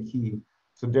hidden key.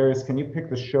 So Darius, can you pick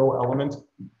the show element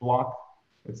block?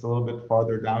 It's a little bit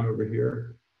farther down over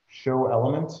here. Show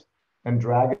element, and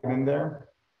drag it in there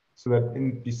so that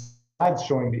besides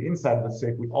showing the inside of the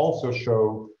safe, we also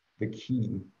show the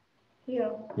key.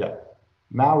 Here. Yeah.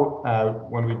 Now,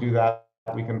 when we do that,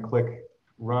 we can click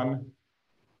run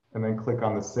and then click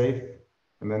on the safe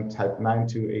and then type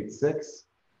 9286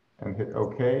 and hit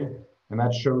OK. And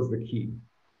that shows the key.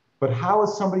 But how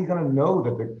is somebody going to know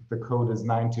that the code is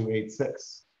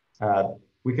 9286?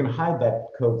 We can hide that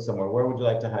code somewhere. Where would you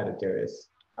like to hide it, Darius?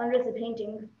 Under the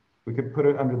painting. We could put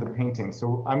it under the painting.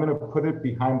 So I'm going to put it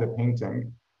behind the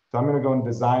painting. So I'm going to go in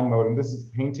design mode. And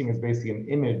painting is basically an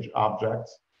image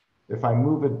object. If I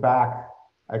move it back,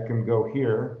 I can go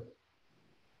here.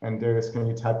 And Darius, can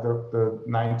you type the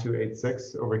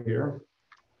 9286 over here?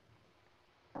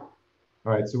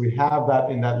 All right, so we have that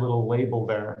in that little label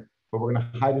there, but we're going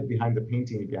to hide it behind the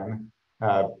painting again.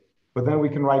 But then we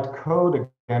can write code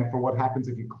again for what happens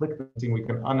if you click the painting. We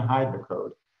can unhide the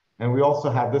code. And we also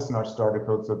have this in our starter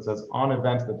code. So it says on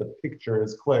event that the picture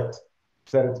is clicked,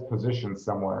 set its position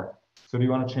somewhere. So do you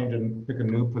want to change and pick a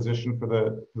new position for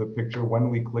the picture? When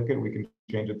we click it, we can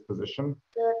change its position.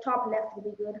 The top left would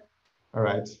be good. All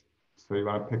right. So you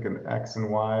want to pick an X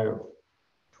and Y of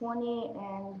 20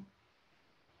 and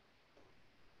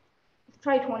let's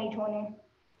try 2020.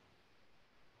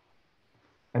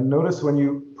 And notice when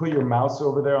you put your mouse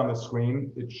over there on the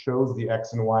screen, it shows the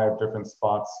X and Y of different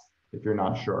spots if you're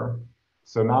not sure.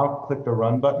 So now click the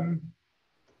run button.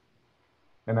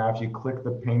 And now if you click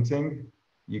the painting,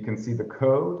 you can see the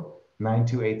code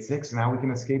 9286. Now we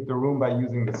can escape the room by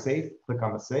using the safe. Click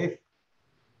on the safe.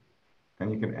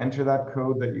 And you can enter that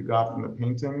code that you got from the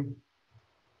painting.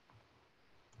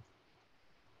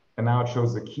 And now it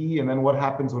shows the key. And then what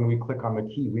happens when we click on the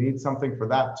key? We need something for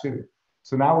that too.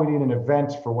 So now we need an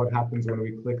event for what happens when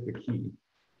we click the key.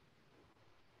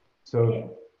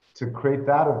 So to create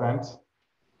that event,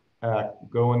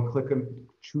 go and click and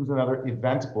choose another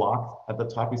event block. At the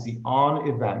top, you see on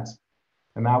event.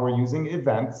 And now we're using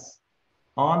events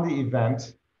on the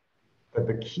event that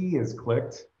the key is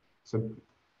clicked. So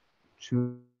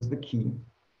choose the key.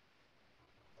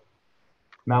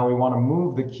 Now we want to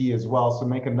move the key as well. So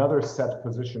make another set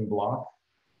position block.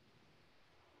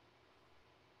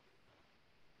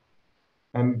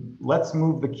 And let's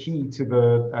move the key to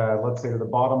the, let's say to the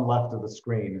bottom left of the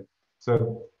screen.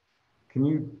 So can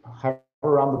you hover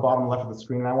around the bottom left of the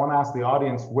screen? And I want to ask the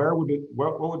audience, what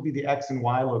would be the X and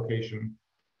Y location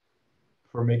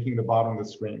for making the bottom of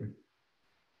the screen?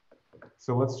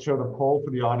 So let's show the poll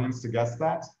for the audience to guess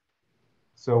that.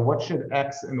 So what should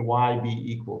X and Y be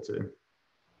equal to?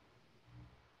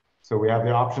 So we have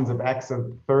the options of X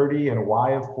of 30 and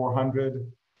Y of 400,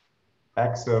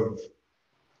 X of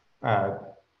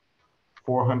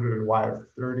 400 and Y of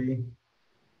 30,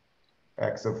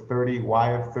 X of 30,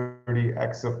 Y of 30,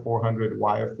 X of 400,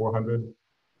 Y of 400.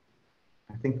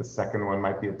 I think the second one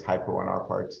might be a typo on our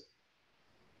part.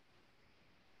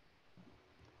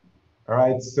 All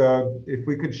right, so if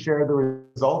we could share the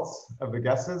results of the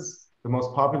guesses. The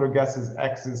most popular guess is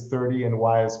X is 30 and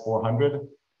Y is 400.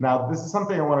 Now, this is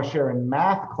something I want to share in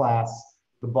math class.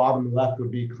 The bottom left would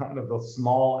be kind of a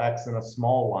small x and a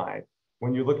small y.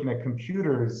 When you're looking at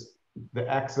computers, the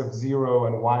X of 0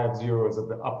 and Y of 0 is at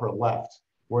the upper left.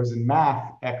 Whereas in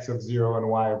math, X of 0 and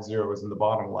Y of 0 is in the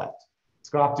bottom left.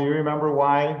 Scott, do you remember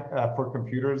why for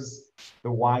computers,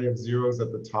 the Y of 0 is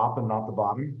at the top and not the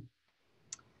bottom?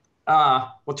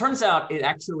 Well, it turns out it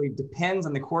actually depends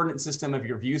on the coordinate system of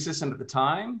your view system at the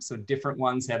time. So different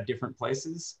ones have different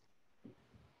places.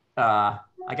 I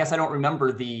guess I don't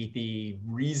remember the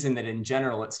reason that in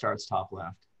general it starts top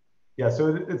left. Yeah,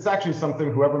 so it's actually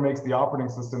something whoever makes the operating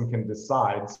system can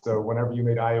decide. So whenever you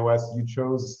made iOS, you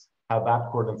chose how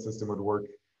that coordinate system would work.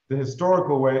 The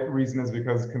historical reason is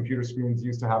because computer screens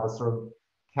used to have a sort of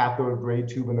cathode ray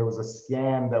tube, and there was a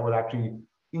scan that would actually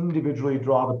individually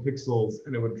draw the pixels,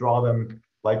 and it would draw them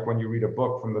like when you read a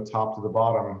book from the top to the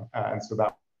bottom. And so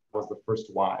that was the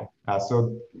first Y.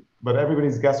 But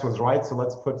everybody's guess was right. So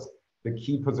let's put the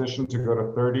key position to go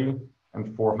to 30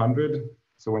 and 400.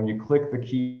 So when you click the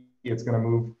key, it's going to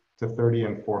move to 30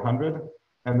 and 400.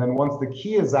 And then once the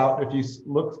key is out, if you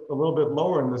look a little bit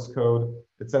lower in this code,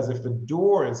 it says if the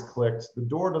door is clicked, the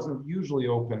door doesn't usually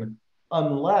open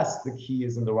unless the key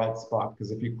is in the right spot.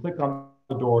 Because if you click on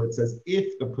the door, it says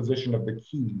if the position of the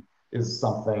key is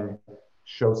something,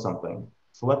 show something.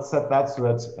 So let's set that so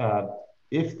that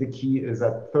if the key is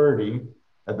at 30,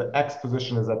 the X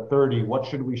position is at 30, what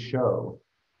should we show?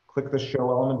 Click the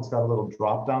show element, it's got a little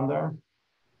drop down there.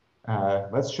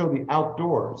 Let's show the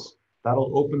outdoors.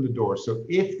 That'll open the door. So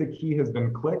if the key has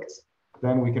been clicked,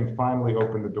 then we can finally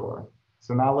open the door.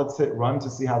 So now let's hit run to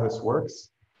see how this works.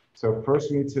 So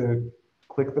first we need to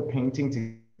click the painting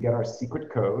to get our secret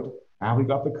code. Now we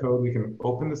got the code, we can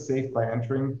open the safe by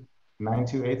entering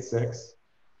 9286.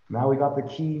 Now we got the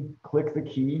key, click the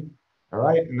key. All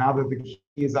right, and now that the key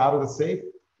is out of the safe,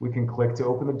 we can click to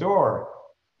open the door.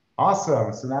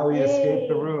 Awesome, so now we escape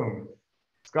the room.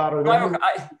 Scott, are there any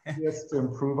ideas to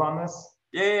improve on this?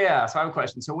 Yeah, so I have a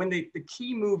question. So when the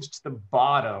key moves to the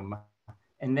bottom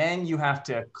and then you have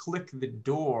to click the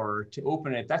door to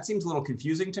open it, that seems a little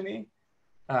confusing to me.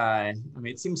 I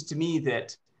mean, it seems to me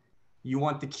that you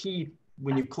want the key,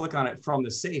 when you click on it from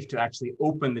the safe, to actually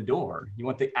open the door. You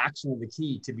want the action of the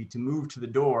key to be to move to the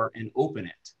door and open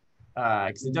it.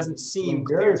 Because it doesn't seem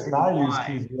clear. Various and I use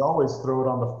keys, we always throw it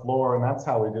on the floor, and that's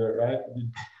how we do it, right?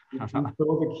 You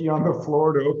throw the key on the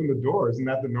floor to open the door. Isn't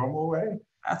that the normal way?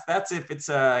 That's if it's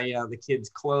the kid's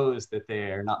clothes that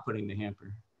they're not putting in the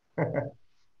hamper.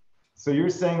 So you're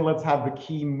saying let's have the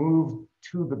key move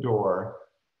to the door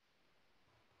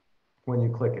when you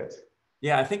click it.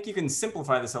 Yeah, I think you can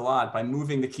simplify this a lot by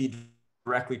moving the key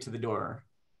directly to the door.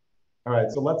 All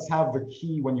right, so let's have the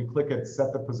key when you click it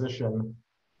set the position.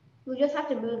 We just have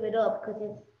to move it up because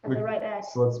it's at the right edge.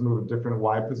 So let's move a different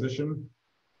Y position.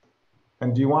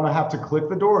 And do you want to have to click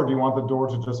the door, or do you want the door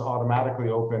to just automatically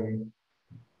open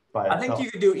by itself? I think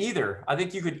you could do either. I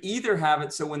think you could either have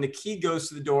it so when the key goes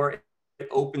to the door, it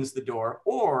opens the door,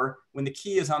 or when the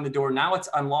key is on the door, now it's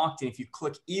unlocked, and if you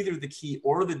click either the key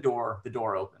or the door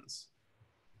opens.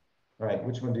 All right,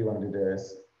 which one do you want to do,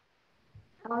 Darius?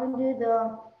 I want to do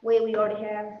the way we already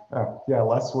have. Oh, yeah,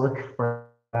 less work for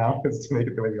now is to make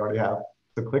it the way we already have.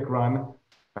 So click run. All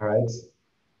right.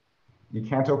 You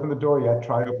can't open the door yet.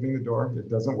 Try opening the door. It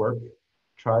doesn't work.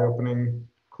 Try opening,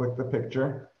 click the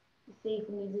picture. See if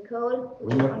we need the code.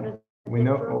 We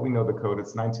know the code.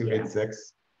 It's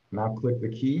 9286. Yeah. Now click the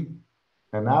key.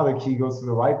 And now the key goes to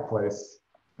the right place,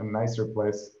 a nicer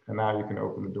place. And now you can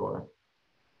open the door.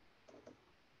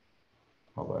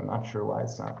 Although I'm not sure why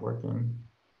it's not working.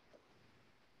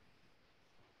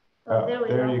 Oh,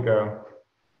 there you go.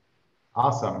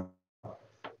 Awesome.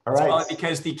 All right. It's probably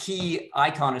because the key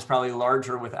icon is probably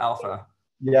larger with alpha.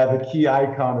 Yeah, the key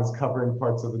icon is covering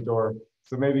parts of the door.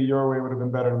 So maybe your way would have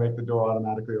been better to make the door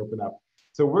automatically open up.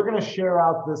 So we're going to share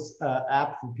out this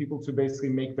app for people to basically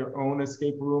make their own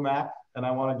escape room app. And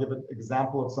I want to give an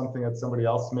example of something that somebody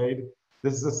else made.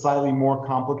 This is a slightly more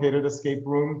complicated escape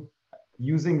room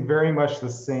using very much the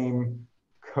same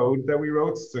code that we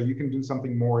wrote. So you can do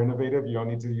something more innovative. You don't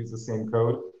need to use the same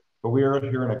code. But we are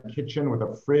here in a kitchen with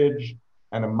a fridge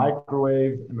and a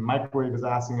microwave. And the microwave is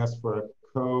asking us for a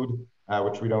code,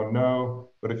 which we don't know.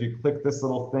 But if you click this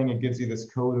little thing, it gives you this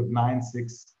code of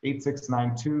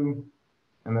 8692.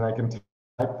 And then I can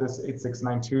type this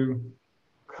 8692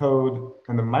 code,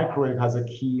 and the microwave has a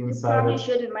key inside it.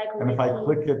 And if I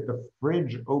click it, the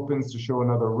fridge opens to show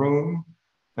another room.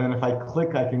 And then if I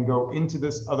click, I can go into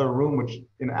this other room, which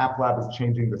in App Lab is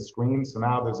changing the screen. So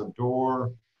now there's a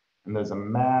door and there's a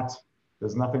mat.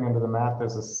 There's nothing under the mat.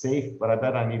 There's a safe, but I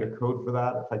bet I need a code for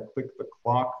that. If I click the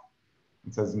clock,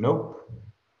 it says nope.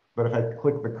 But if I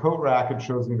click the coat rack, it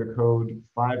shows me the code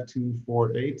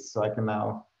 5248. So I can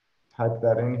now type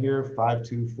that in here,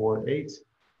 5248.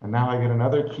 And now I get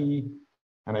another key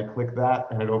and I click that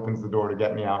and it opens the door to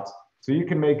get me out. So you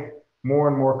can make more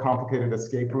and more complicated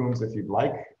escape rooms if you'd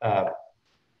like.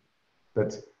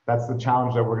 That's the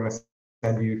challenge that we're going to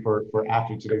send you for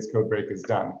after today's code break is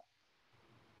done.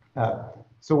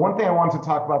 So one thing I want to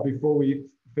talk about before we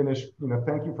finish,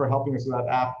 thank you for helping us with that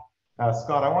app.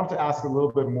 Scott, I want to ask a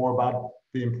little bit more about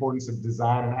the importance of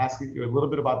design and ask you a little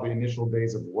bit about the initial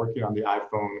days of working on the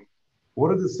iPhone. What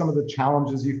are some of the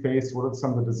challenges you faced? What are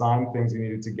some of the design things you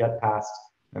needed to get past,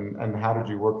 and how did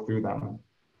you work through them?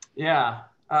 Yeah,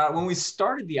 when we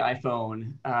started the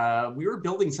iPhone, we were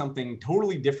building something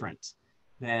totally different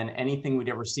than anything we'd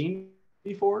ever seen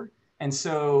before. And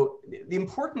so the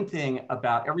important thing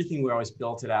about everything we always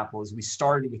built at Apple is we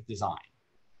started with design.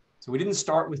 So we didn't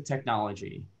start with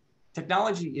technology.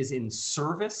 Technology is in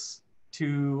service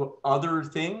to other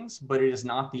things, but it is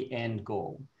not the end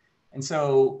goal. And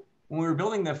so when we were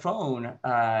building the phone,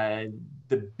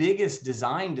 the biggest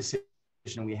design decision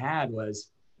we had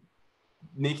was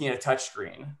making it a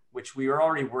touchscreen, which we were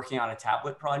already working on a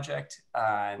tablet project.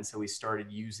 And so we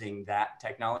started using that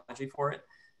technology for it.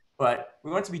 But we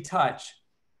want it to be touch.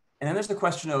 And then there's the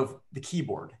question of the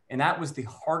keyboard. And that was the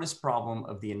hardest problem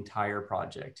of the entire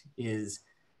project is,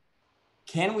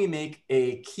 can we make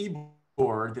a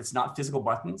keyboard that's not physical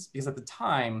buttons? Because at the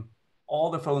time,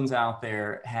 all the phones out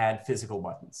there had physical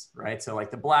buttons, right? So like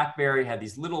the BlackBerry had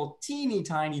these little teeny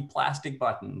tiny plastic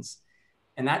buttons,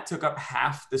 and that took up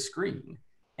half the screen.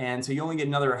 And so you only get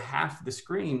another half the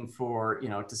screen for,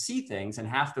 to see things, and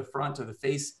half the front of the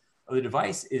face of the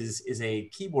device is a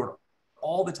keyboard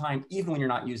all the time, even when you're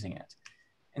not using it.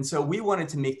 And so we wanted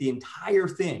to make the entire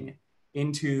thing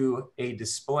into a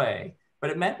display,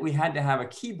 but it meant we had to have a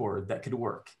keyboard that could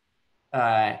work.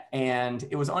 And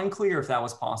it was unclear if that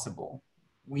was possible.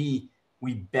 We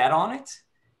bet on it,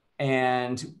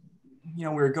 and we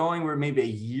were maybe a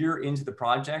year into the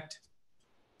project,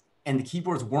 and the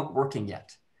keyboards weren't working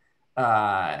yet.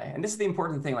 And this is the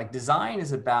important thing, like design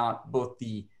is about both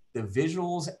the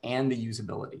visuals and the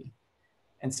usability.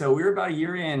 And so we were about a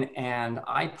year in, and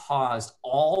I paused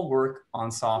all work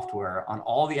on software, on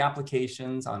all the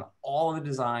applications, on all of the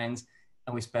designs,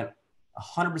 and we spent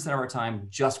 100% of our time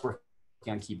just working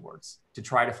on keyboards to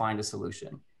try to find a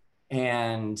solution.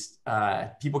 And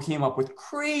people came up with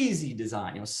crazy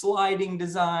design, sliding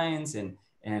designs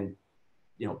and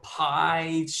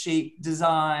pie-shaped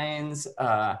designs.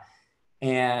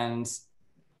 And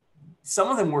some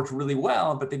of them worked really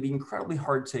well, but they'd be incredibly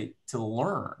hard to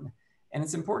learn. And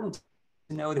it's important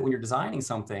to know that when you're designing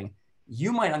something,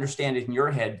 you might understand it in your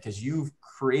head because you've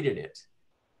created it.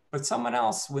 But someone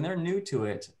else, when they're new to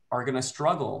it, are going to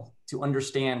struggle to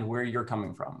understand where you're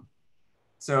coming from.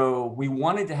 So we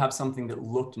wanted to have something that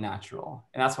looked natural.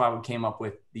 And that's why we came up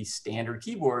with the standard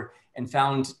keyboard and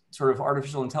found sort of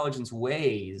artificial intelligence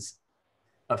ways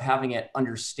of having it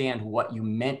understand what you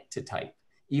meant to type,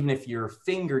 even if your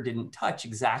finger didn't touch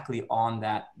exactly on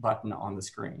that button on the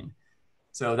screen.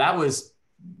 So that was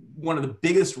one of the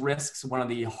biggest risks, one of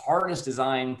the hardest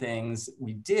design things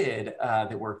we did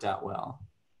that worked out well.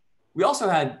 We also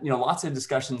had lots of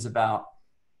discussions about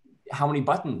how many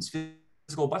buttons,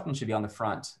 physical buttons, should be on the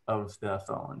front of the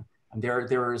phone. And there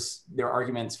are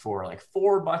arguments for like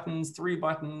 4 buttons, 3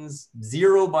 buttons,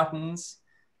 0 buttons.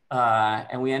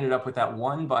 And we ended up with that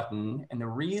 1 button. And the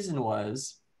reason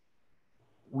was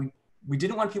we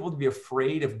didn't want people to be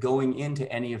afraid of going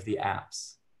into any of the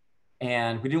apps.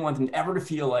 And we didn't want them ever to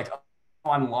feel like,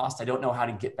 oh, I'm lost, I don't know how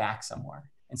to get back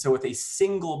somewhere. And so with a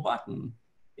single button,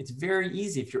 it's very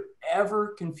easy. If you're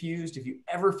ever confused, if you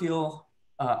ever feel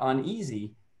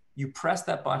uneasy, you press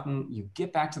that button, you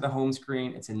get back to the home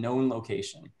screen, it's a known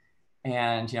location.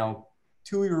 And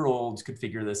 2-year-olds could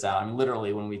figure this out. I mean,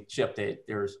 literally when we shipped it,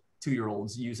 there's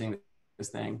 2-year-olds using this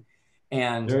thing.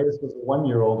 And Darius was a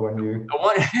 1-year-old when you.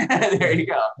 There you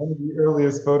go. One of the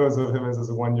earliest photos of him is as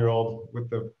a 1-year-old with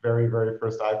the very, very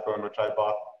first iPhone, which I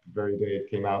bought the very day it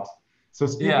came out. So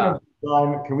speaking of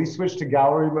design, can we switch to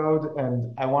gallery mode?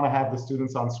 And I want to have the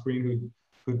students on screen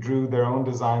who drew their own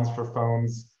designs for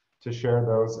phones to share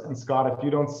those. And Scott, if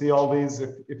you don't see all these,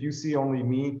 if you see only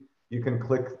me, you can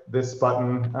click this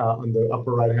button on the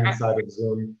upper right-hand side of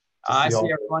Zoom to see all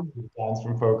the designs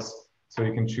from folks. So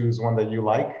you can choose one that you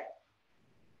like.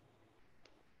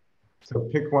 So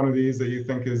pick one of these that you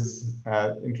think is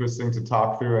interesting to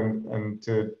talk through and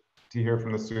to hear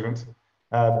from the student.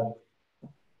 I'm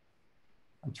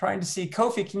trying to see.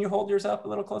 Kofi, can you hold yours up a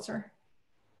little closer?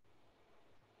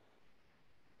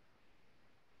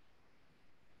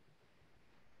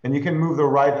 And you can move the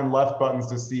right and left buttons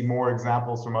to see more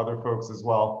examples from other folks as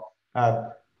well.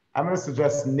 I'm going to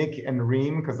suggest Nick and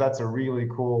Reem because that's a really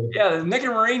cool. Yeah, Nick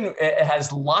and Reem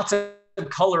has lots of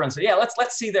color, and so yeah,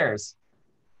 let's see theirs.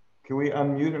 can we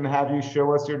unmute and have you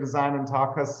show us your design and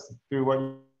talk us through what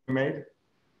you made?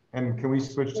 And can we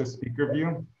switch to speaker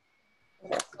view?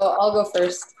 So I'll go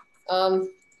first.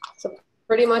 So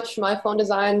pretty much my phone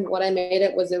design, what I made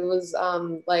it was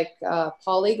like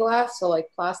polyglass, so like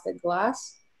plastic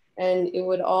glass, and it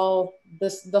would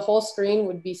the whole screen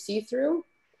would be see-through,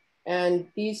 and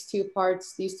these two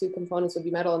components would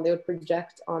be metal, and they would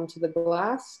project onto the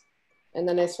glass. And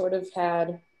then I sort of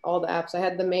had all the apps. I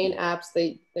had the main apps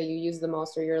that you use the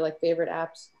most, or your like favorite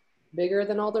apps, bigger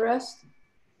than all the rest.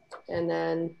 And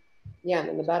then, yeah, and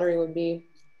then the battery would be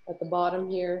at the bottom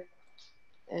here.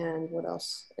 And what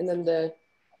else? And then the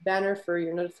banner for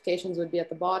your notifications would be at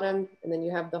the bottom. And then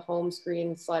you have the home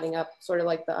screen sliding up, sort of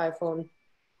like the iPhone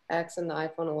X and the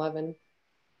iPhone 11.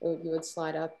 You would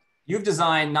slide up. You've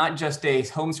designed not just a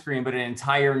home screen, but an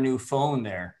entire new phone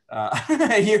there.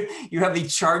 You have the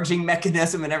charging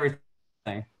mechanism and everything.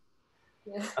 Yeah.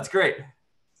 That's great.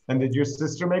 And did your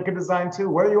sister make a design too?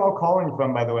 Where are you all calling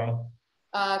from, by the way?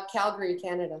 Calgary,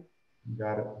 Canada.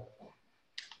 Got it.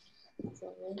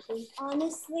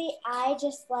 Honestly, I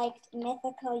just liked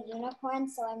mythical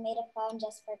unicorns, so I made a phone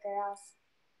just for girls.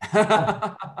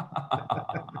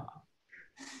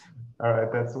 All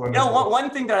right, that's wonderful. You know, one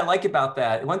thing that I like about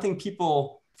that, one thing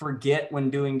people forget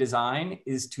when doing design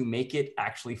is to make it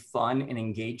actually fun and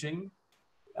engaging.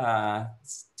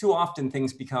 Too often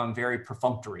things become very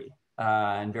perfunctory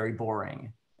and very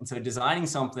boring. And so designing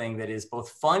something that is both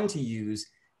fun to use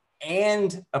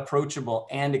and approachable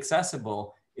and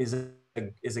accessible is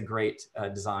a great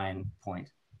design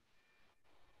point.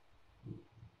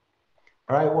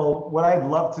 All right, well, what I'd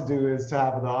love to do is to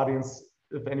have the audience,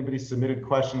 if anybody submitted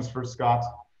questions for Scott.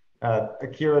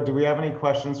 Akira, do we have any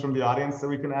questions from the audience that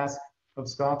we can ask of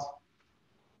Scott?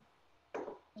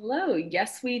 Hello,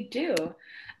 yes, we do.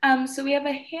 So we have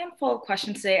a handful of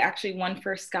questions today, actually one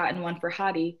for Scott and one for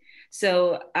Hadi.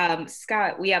 So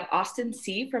Scott, we have Austin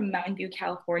C. from Mountain View,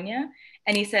 California.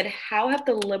 And he said, how have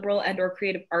the liberal and or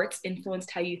creative arts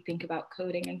influenced how you think about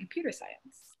coding and computer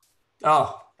science?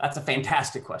 Oh, that's a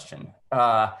fantastic question.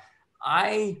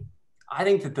 I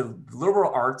think that the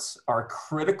liberal arts are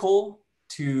critical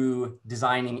to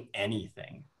designing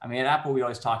anything. I mean, at Apple, we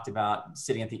always talked about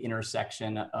sitting at the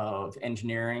intersection of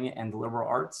engineering and the liberal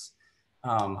arts.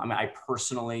 I mean, I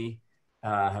personally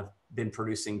have been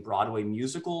producing Broadway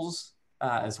musicals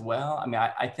as well. I mean,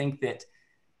 I think that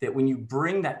when you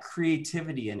bring that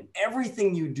creativity in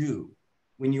everything you do,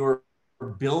 when you're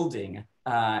building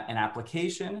an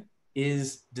application,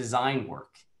 is design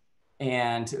work.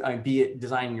 And be it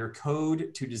designing your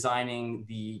code, to designing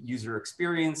the user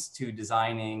experience, to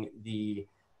designing the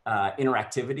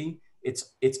interactivity,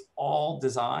 it's all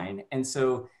design. And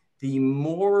so the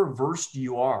more versed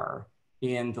you are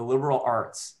in the liberal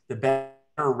arts, the better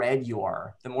read you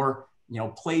are, the more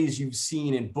plays you've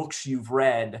seen and books you've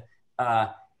read,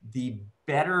 the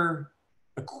better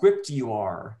equipped you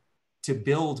are to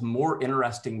build more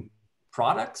interesting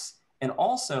products. And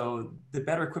also, the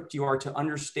better equipped you are to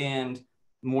understand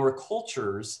more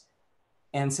cultures.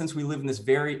 And since we live in this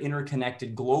very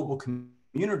interconnected global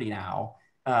community now,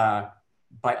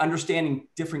 by understanding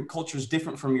different cultures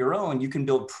different from your own, you can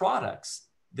build products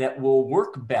that will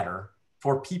work better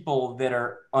for people that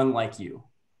are unlike you.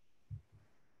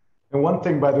 And one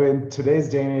thing, by the way, in today's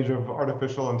day and age of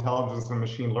artificial intelligence and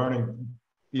machine learning,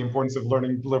 the importance of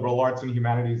learning liberal arts and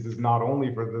humanities is not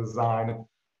only for the design,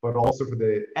 but also for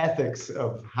the ethics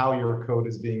of how your code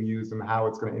is being used and how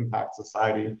it's going to impact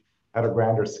society at a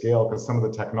grander scale, because some of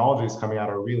the technologies coming out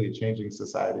are really changing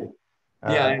society.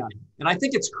 Yeah, and I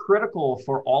think it's critical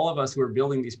for all of us who are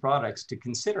building these products to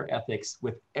consider ethics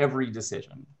with every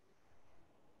decision.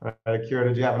 All right, Akira,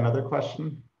 did you have another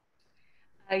question?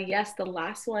 Yes, the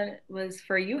last one was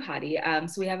for you, Hadi.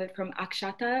 So we have it from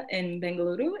Akshata in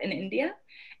Bengaluru in India.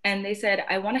 And they said,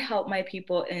 I want to help my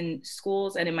people in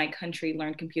schools and in my country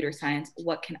learn computer science.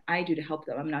 What can I do to help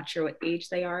them? I'm not sure what age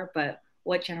they are, but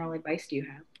what general advice do you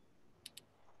have?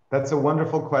 That's a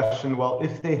wonderful question. Well,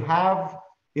 if they have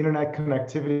internet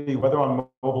connectivity, whether on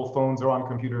mobile phones or on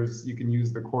computers, you can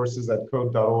use the courses at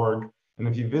Code.org. And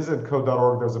if you visit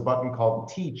Code.org, there's a button called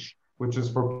Teach, which is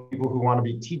for people who want to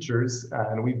be teachers.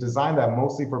 And we've designed that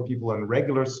mostly for people in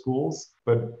regular schools,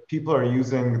 but people are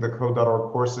using the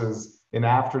Code.org courses in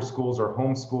after schools or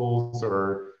home schools,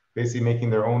 or basically making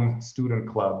their own student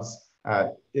clubs.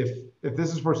 If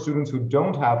this is for students who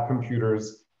don't have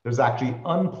computers, there's actually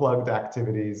unplugged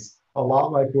activities, a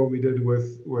lot like what we did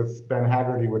with Ben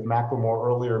Haggerty with Macklemore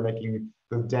earlier, making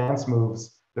the dance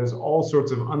moves. There's all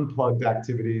sorts of unplugged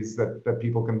activities that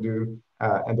people can do.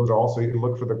 And those are also, you can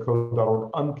look for the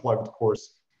Code.org Unplugged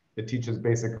course. It teaches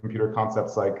basic computer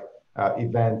concepts like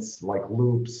events like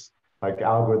loops, like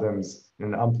algorithms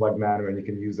in an unplugged manner, and you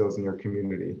can use those in your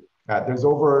community. There's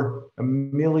over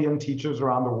 1 million teachers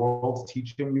around the world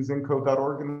teaching using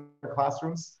Code.org in their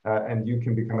classrooms, and you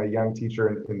can become a young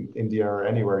teacher in India or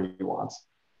anywhere you want.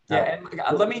 Yeah,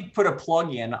 and let me put a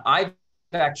plug in. I've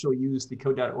actually used the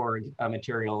Code.org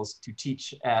materials to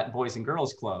teach at Boys and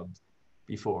Girls Clubs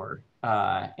before,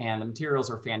 and the materials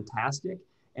are fantastic.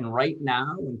 And right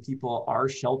now, when people are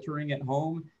sheltering at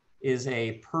home, is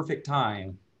a perfect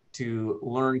time to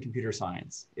learn computer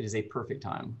science. It is a perfect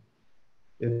time.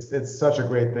 It's such a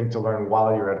great thing to learn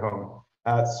while you're at home.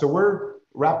 So we're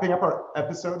wrapping up our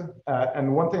episode.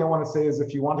 And one thing I want to say is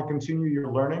if you want to continue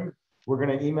your learning, we're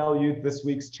going to email you this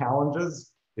week's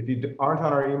challenges. If you aren't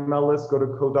on our email list, go to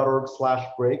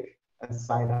code.org/break and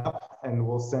sign up, and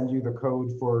we'll send you the code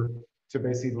to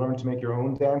basically learn to make your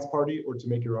own dance party or to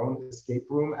make your own escape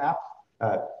room app.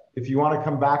 If you want to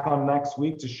come back on next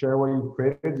week to share what you've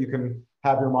created, you can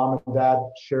have your mom and dad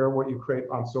share what you create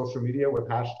on social media with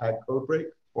 #CodeBreak,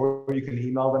 or you can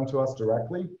email them to us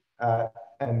directly.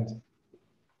 And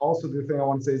also the thing I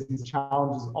want to say is these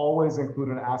challenges always include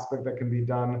an aspect that can be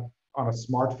done on a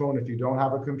smartphone if you don't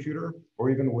have a computer, or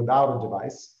even without a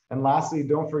device. And lastly,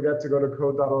 don't forget to go to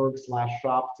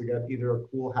code.org/shop to get either a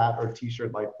cool hat or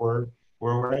t-shirt like we're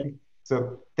wearing.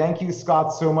 So thank you,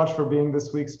 Scott, so much for being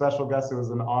this week's special guest. It was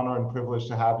an honor and privilege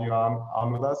to have you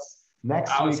on with us.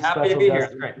 Next I was week's happy to special be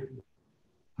guest, here.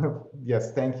 Great.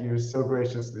 Yes, thank you. You're so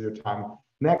gracious with your time.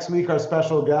 Next week, our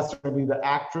special guest will be the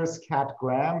actress Kat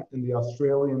Graham and the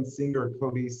Australian singer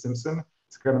Cody Simpson.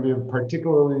 It's going to be a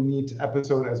particularly neat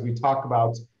episode as we talk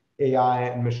about AI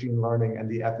and machine learning and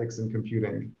the ethics in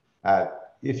computing.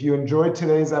 If you enjoyed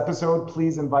today's episode,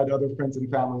 please invite other friends and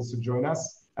families to join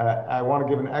us. I want to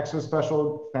give an extra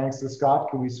special thanks to Scott.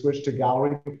 Can we switch to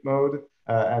gallery mode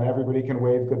and everybody can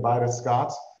wave goodbye to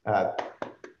Scott?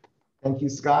 Thank you,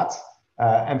 Scott.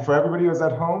 And for everybody who's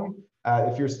at home,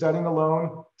 if you're studying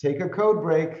alone, take a code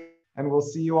break, and we'll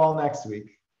see you all next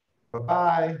week.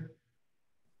 Bye-bye.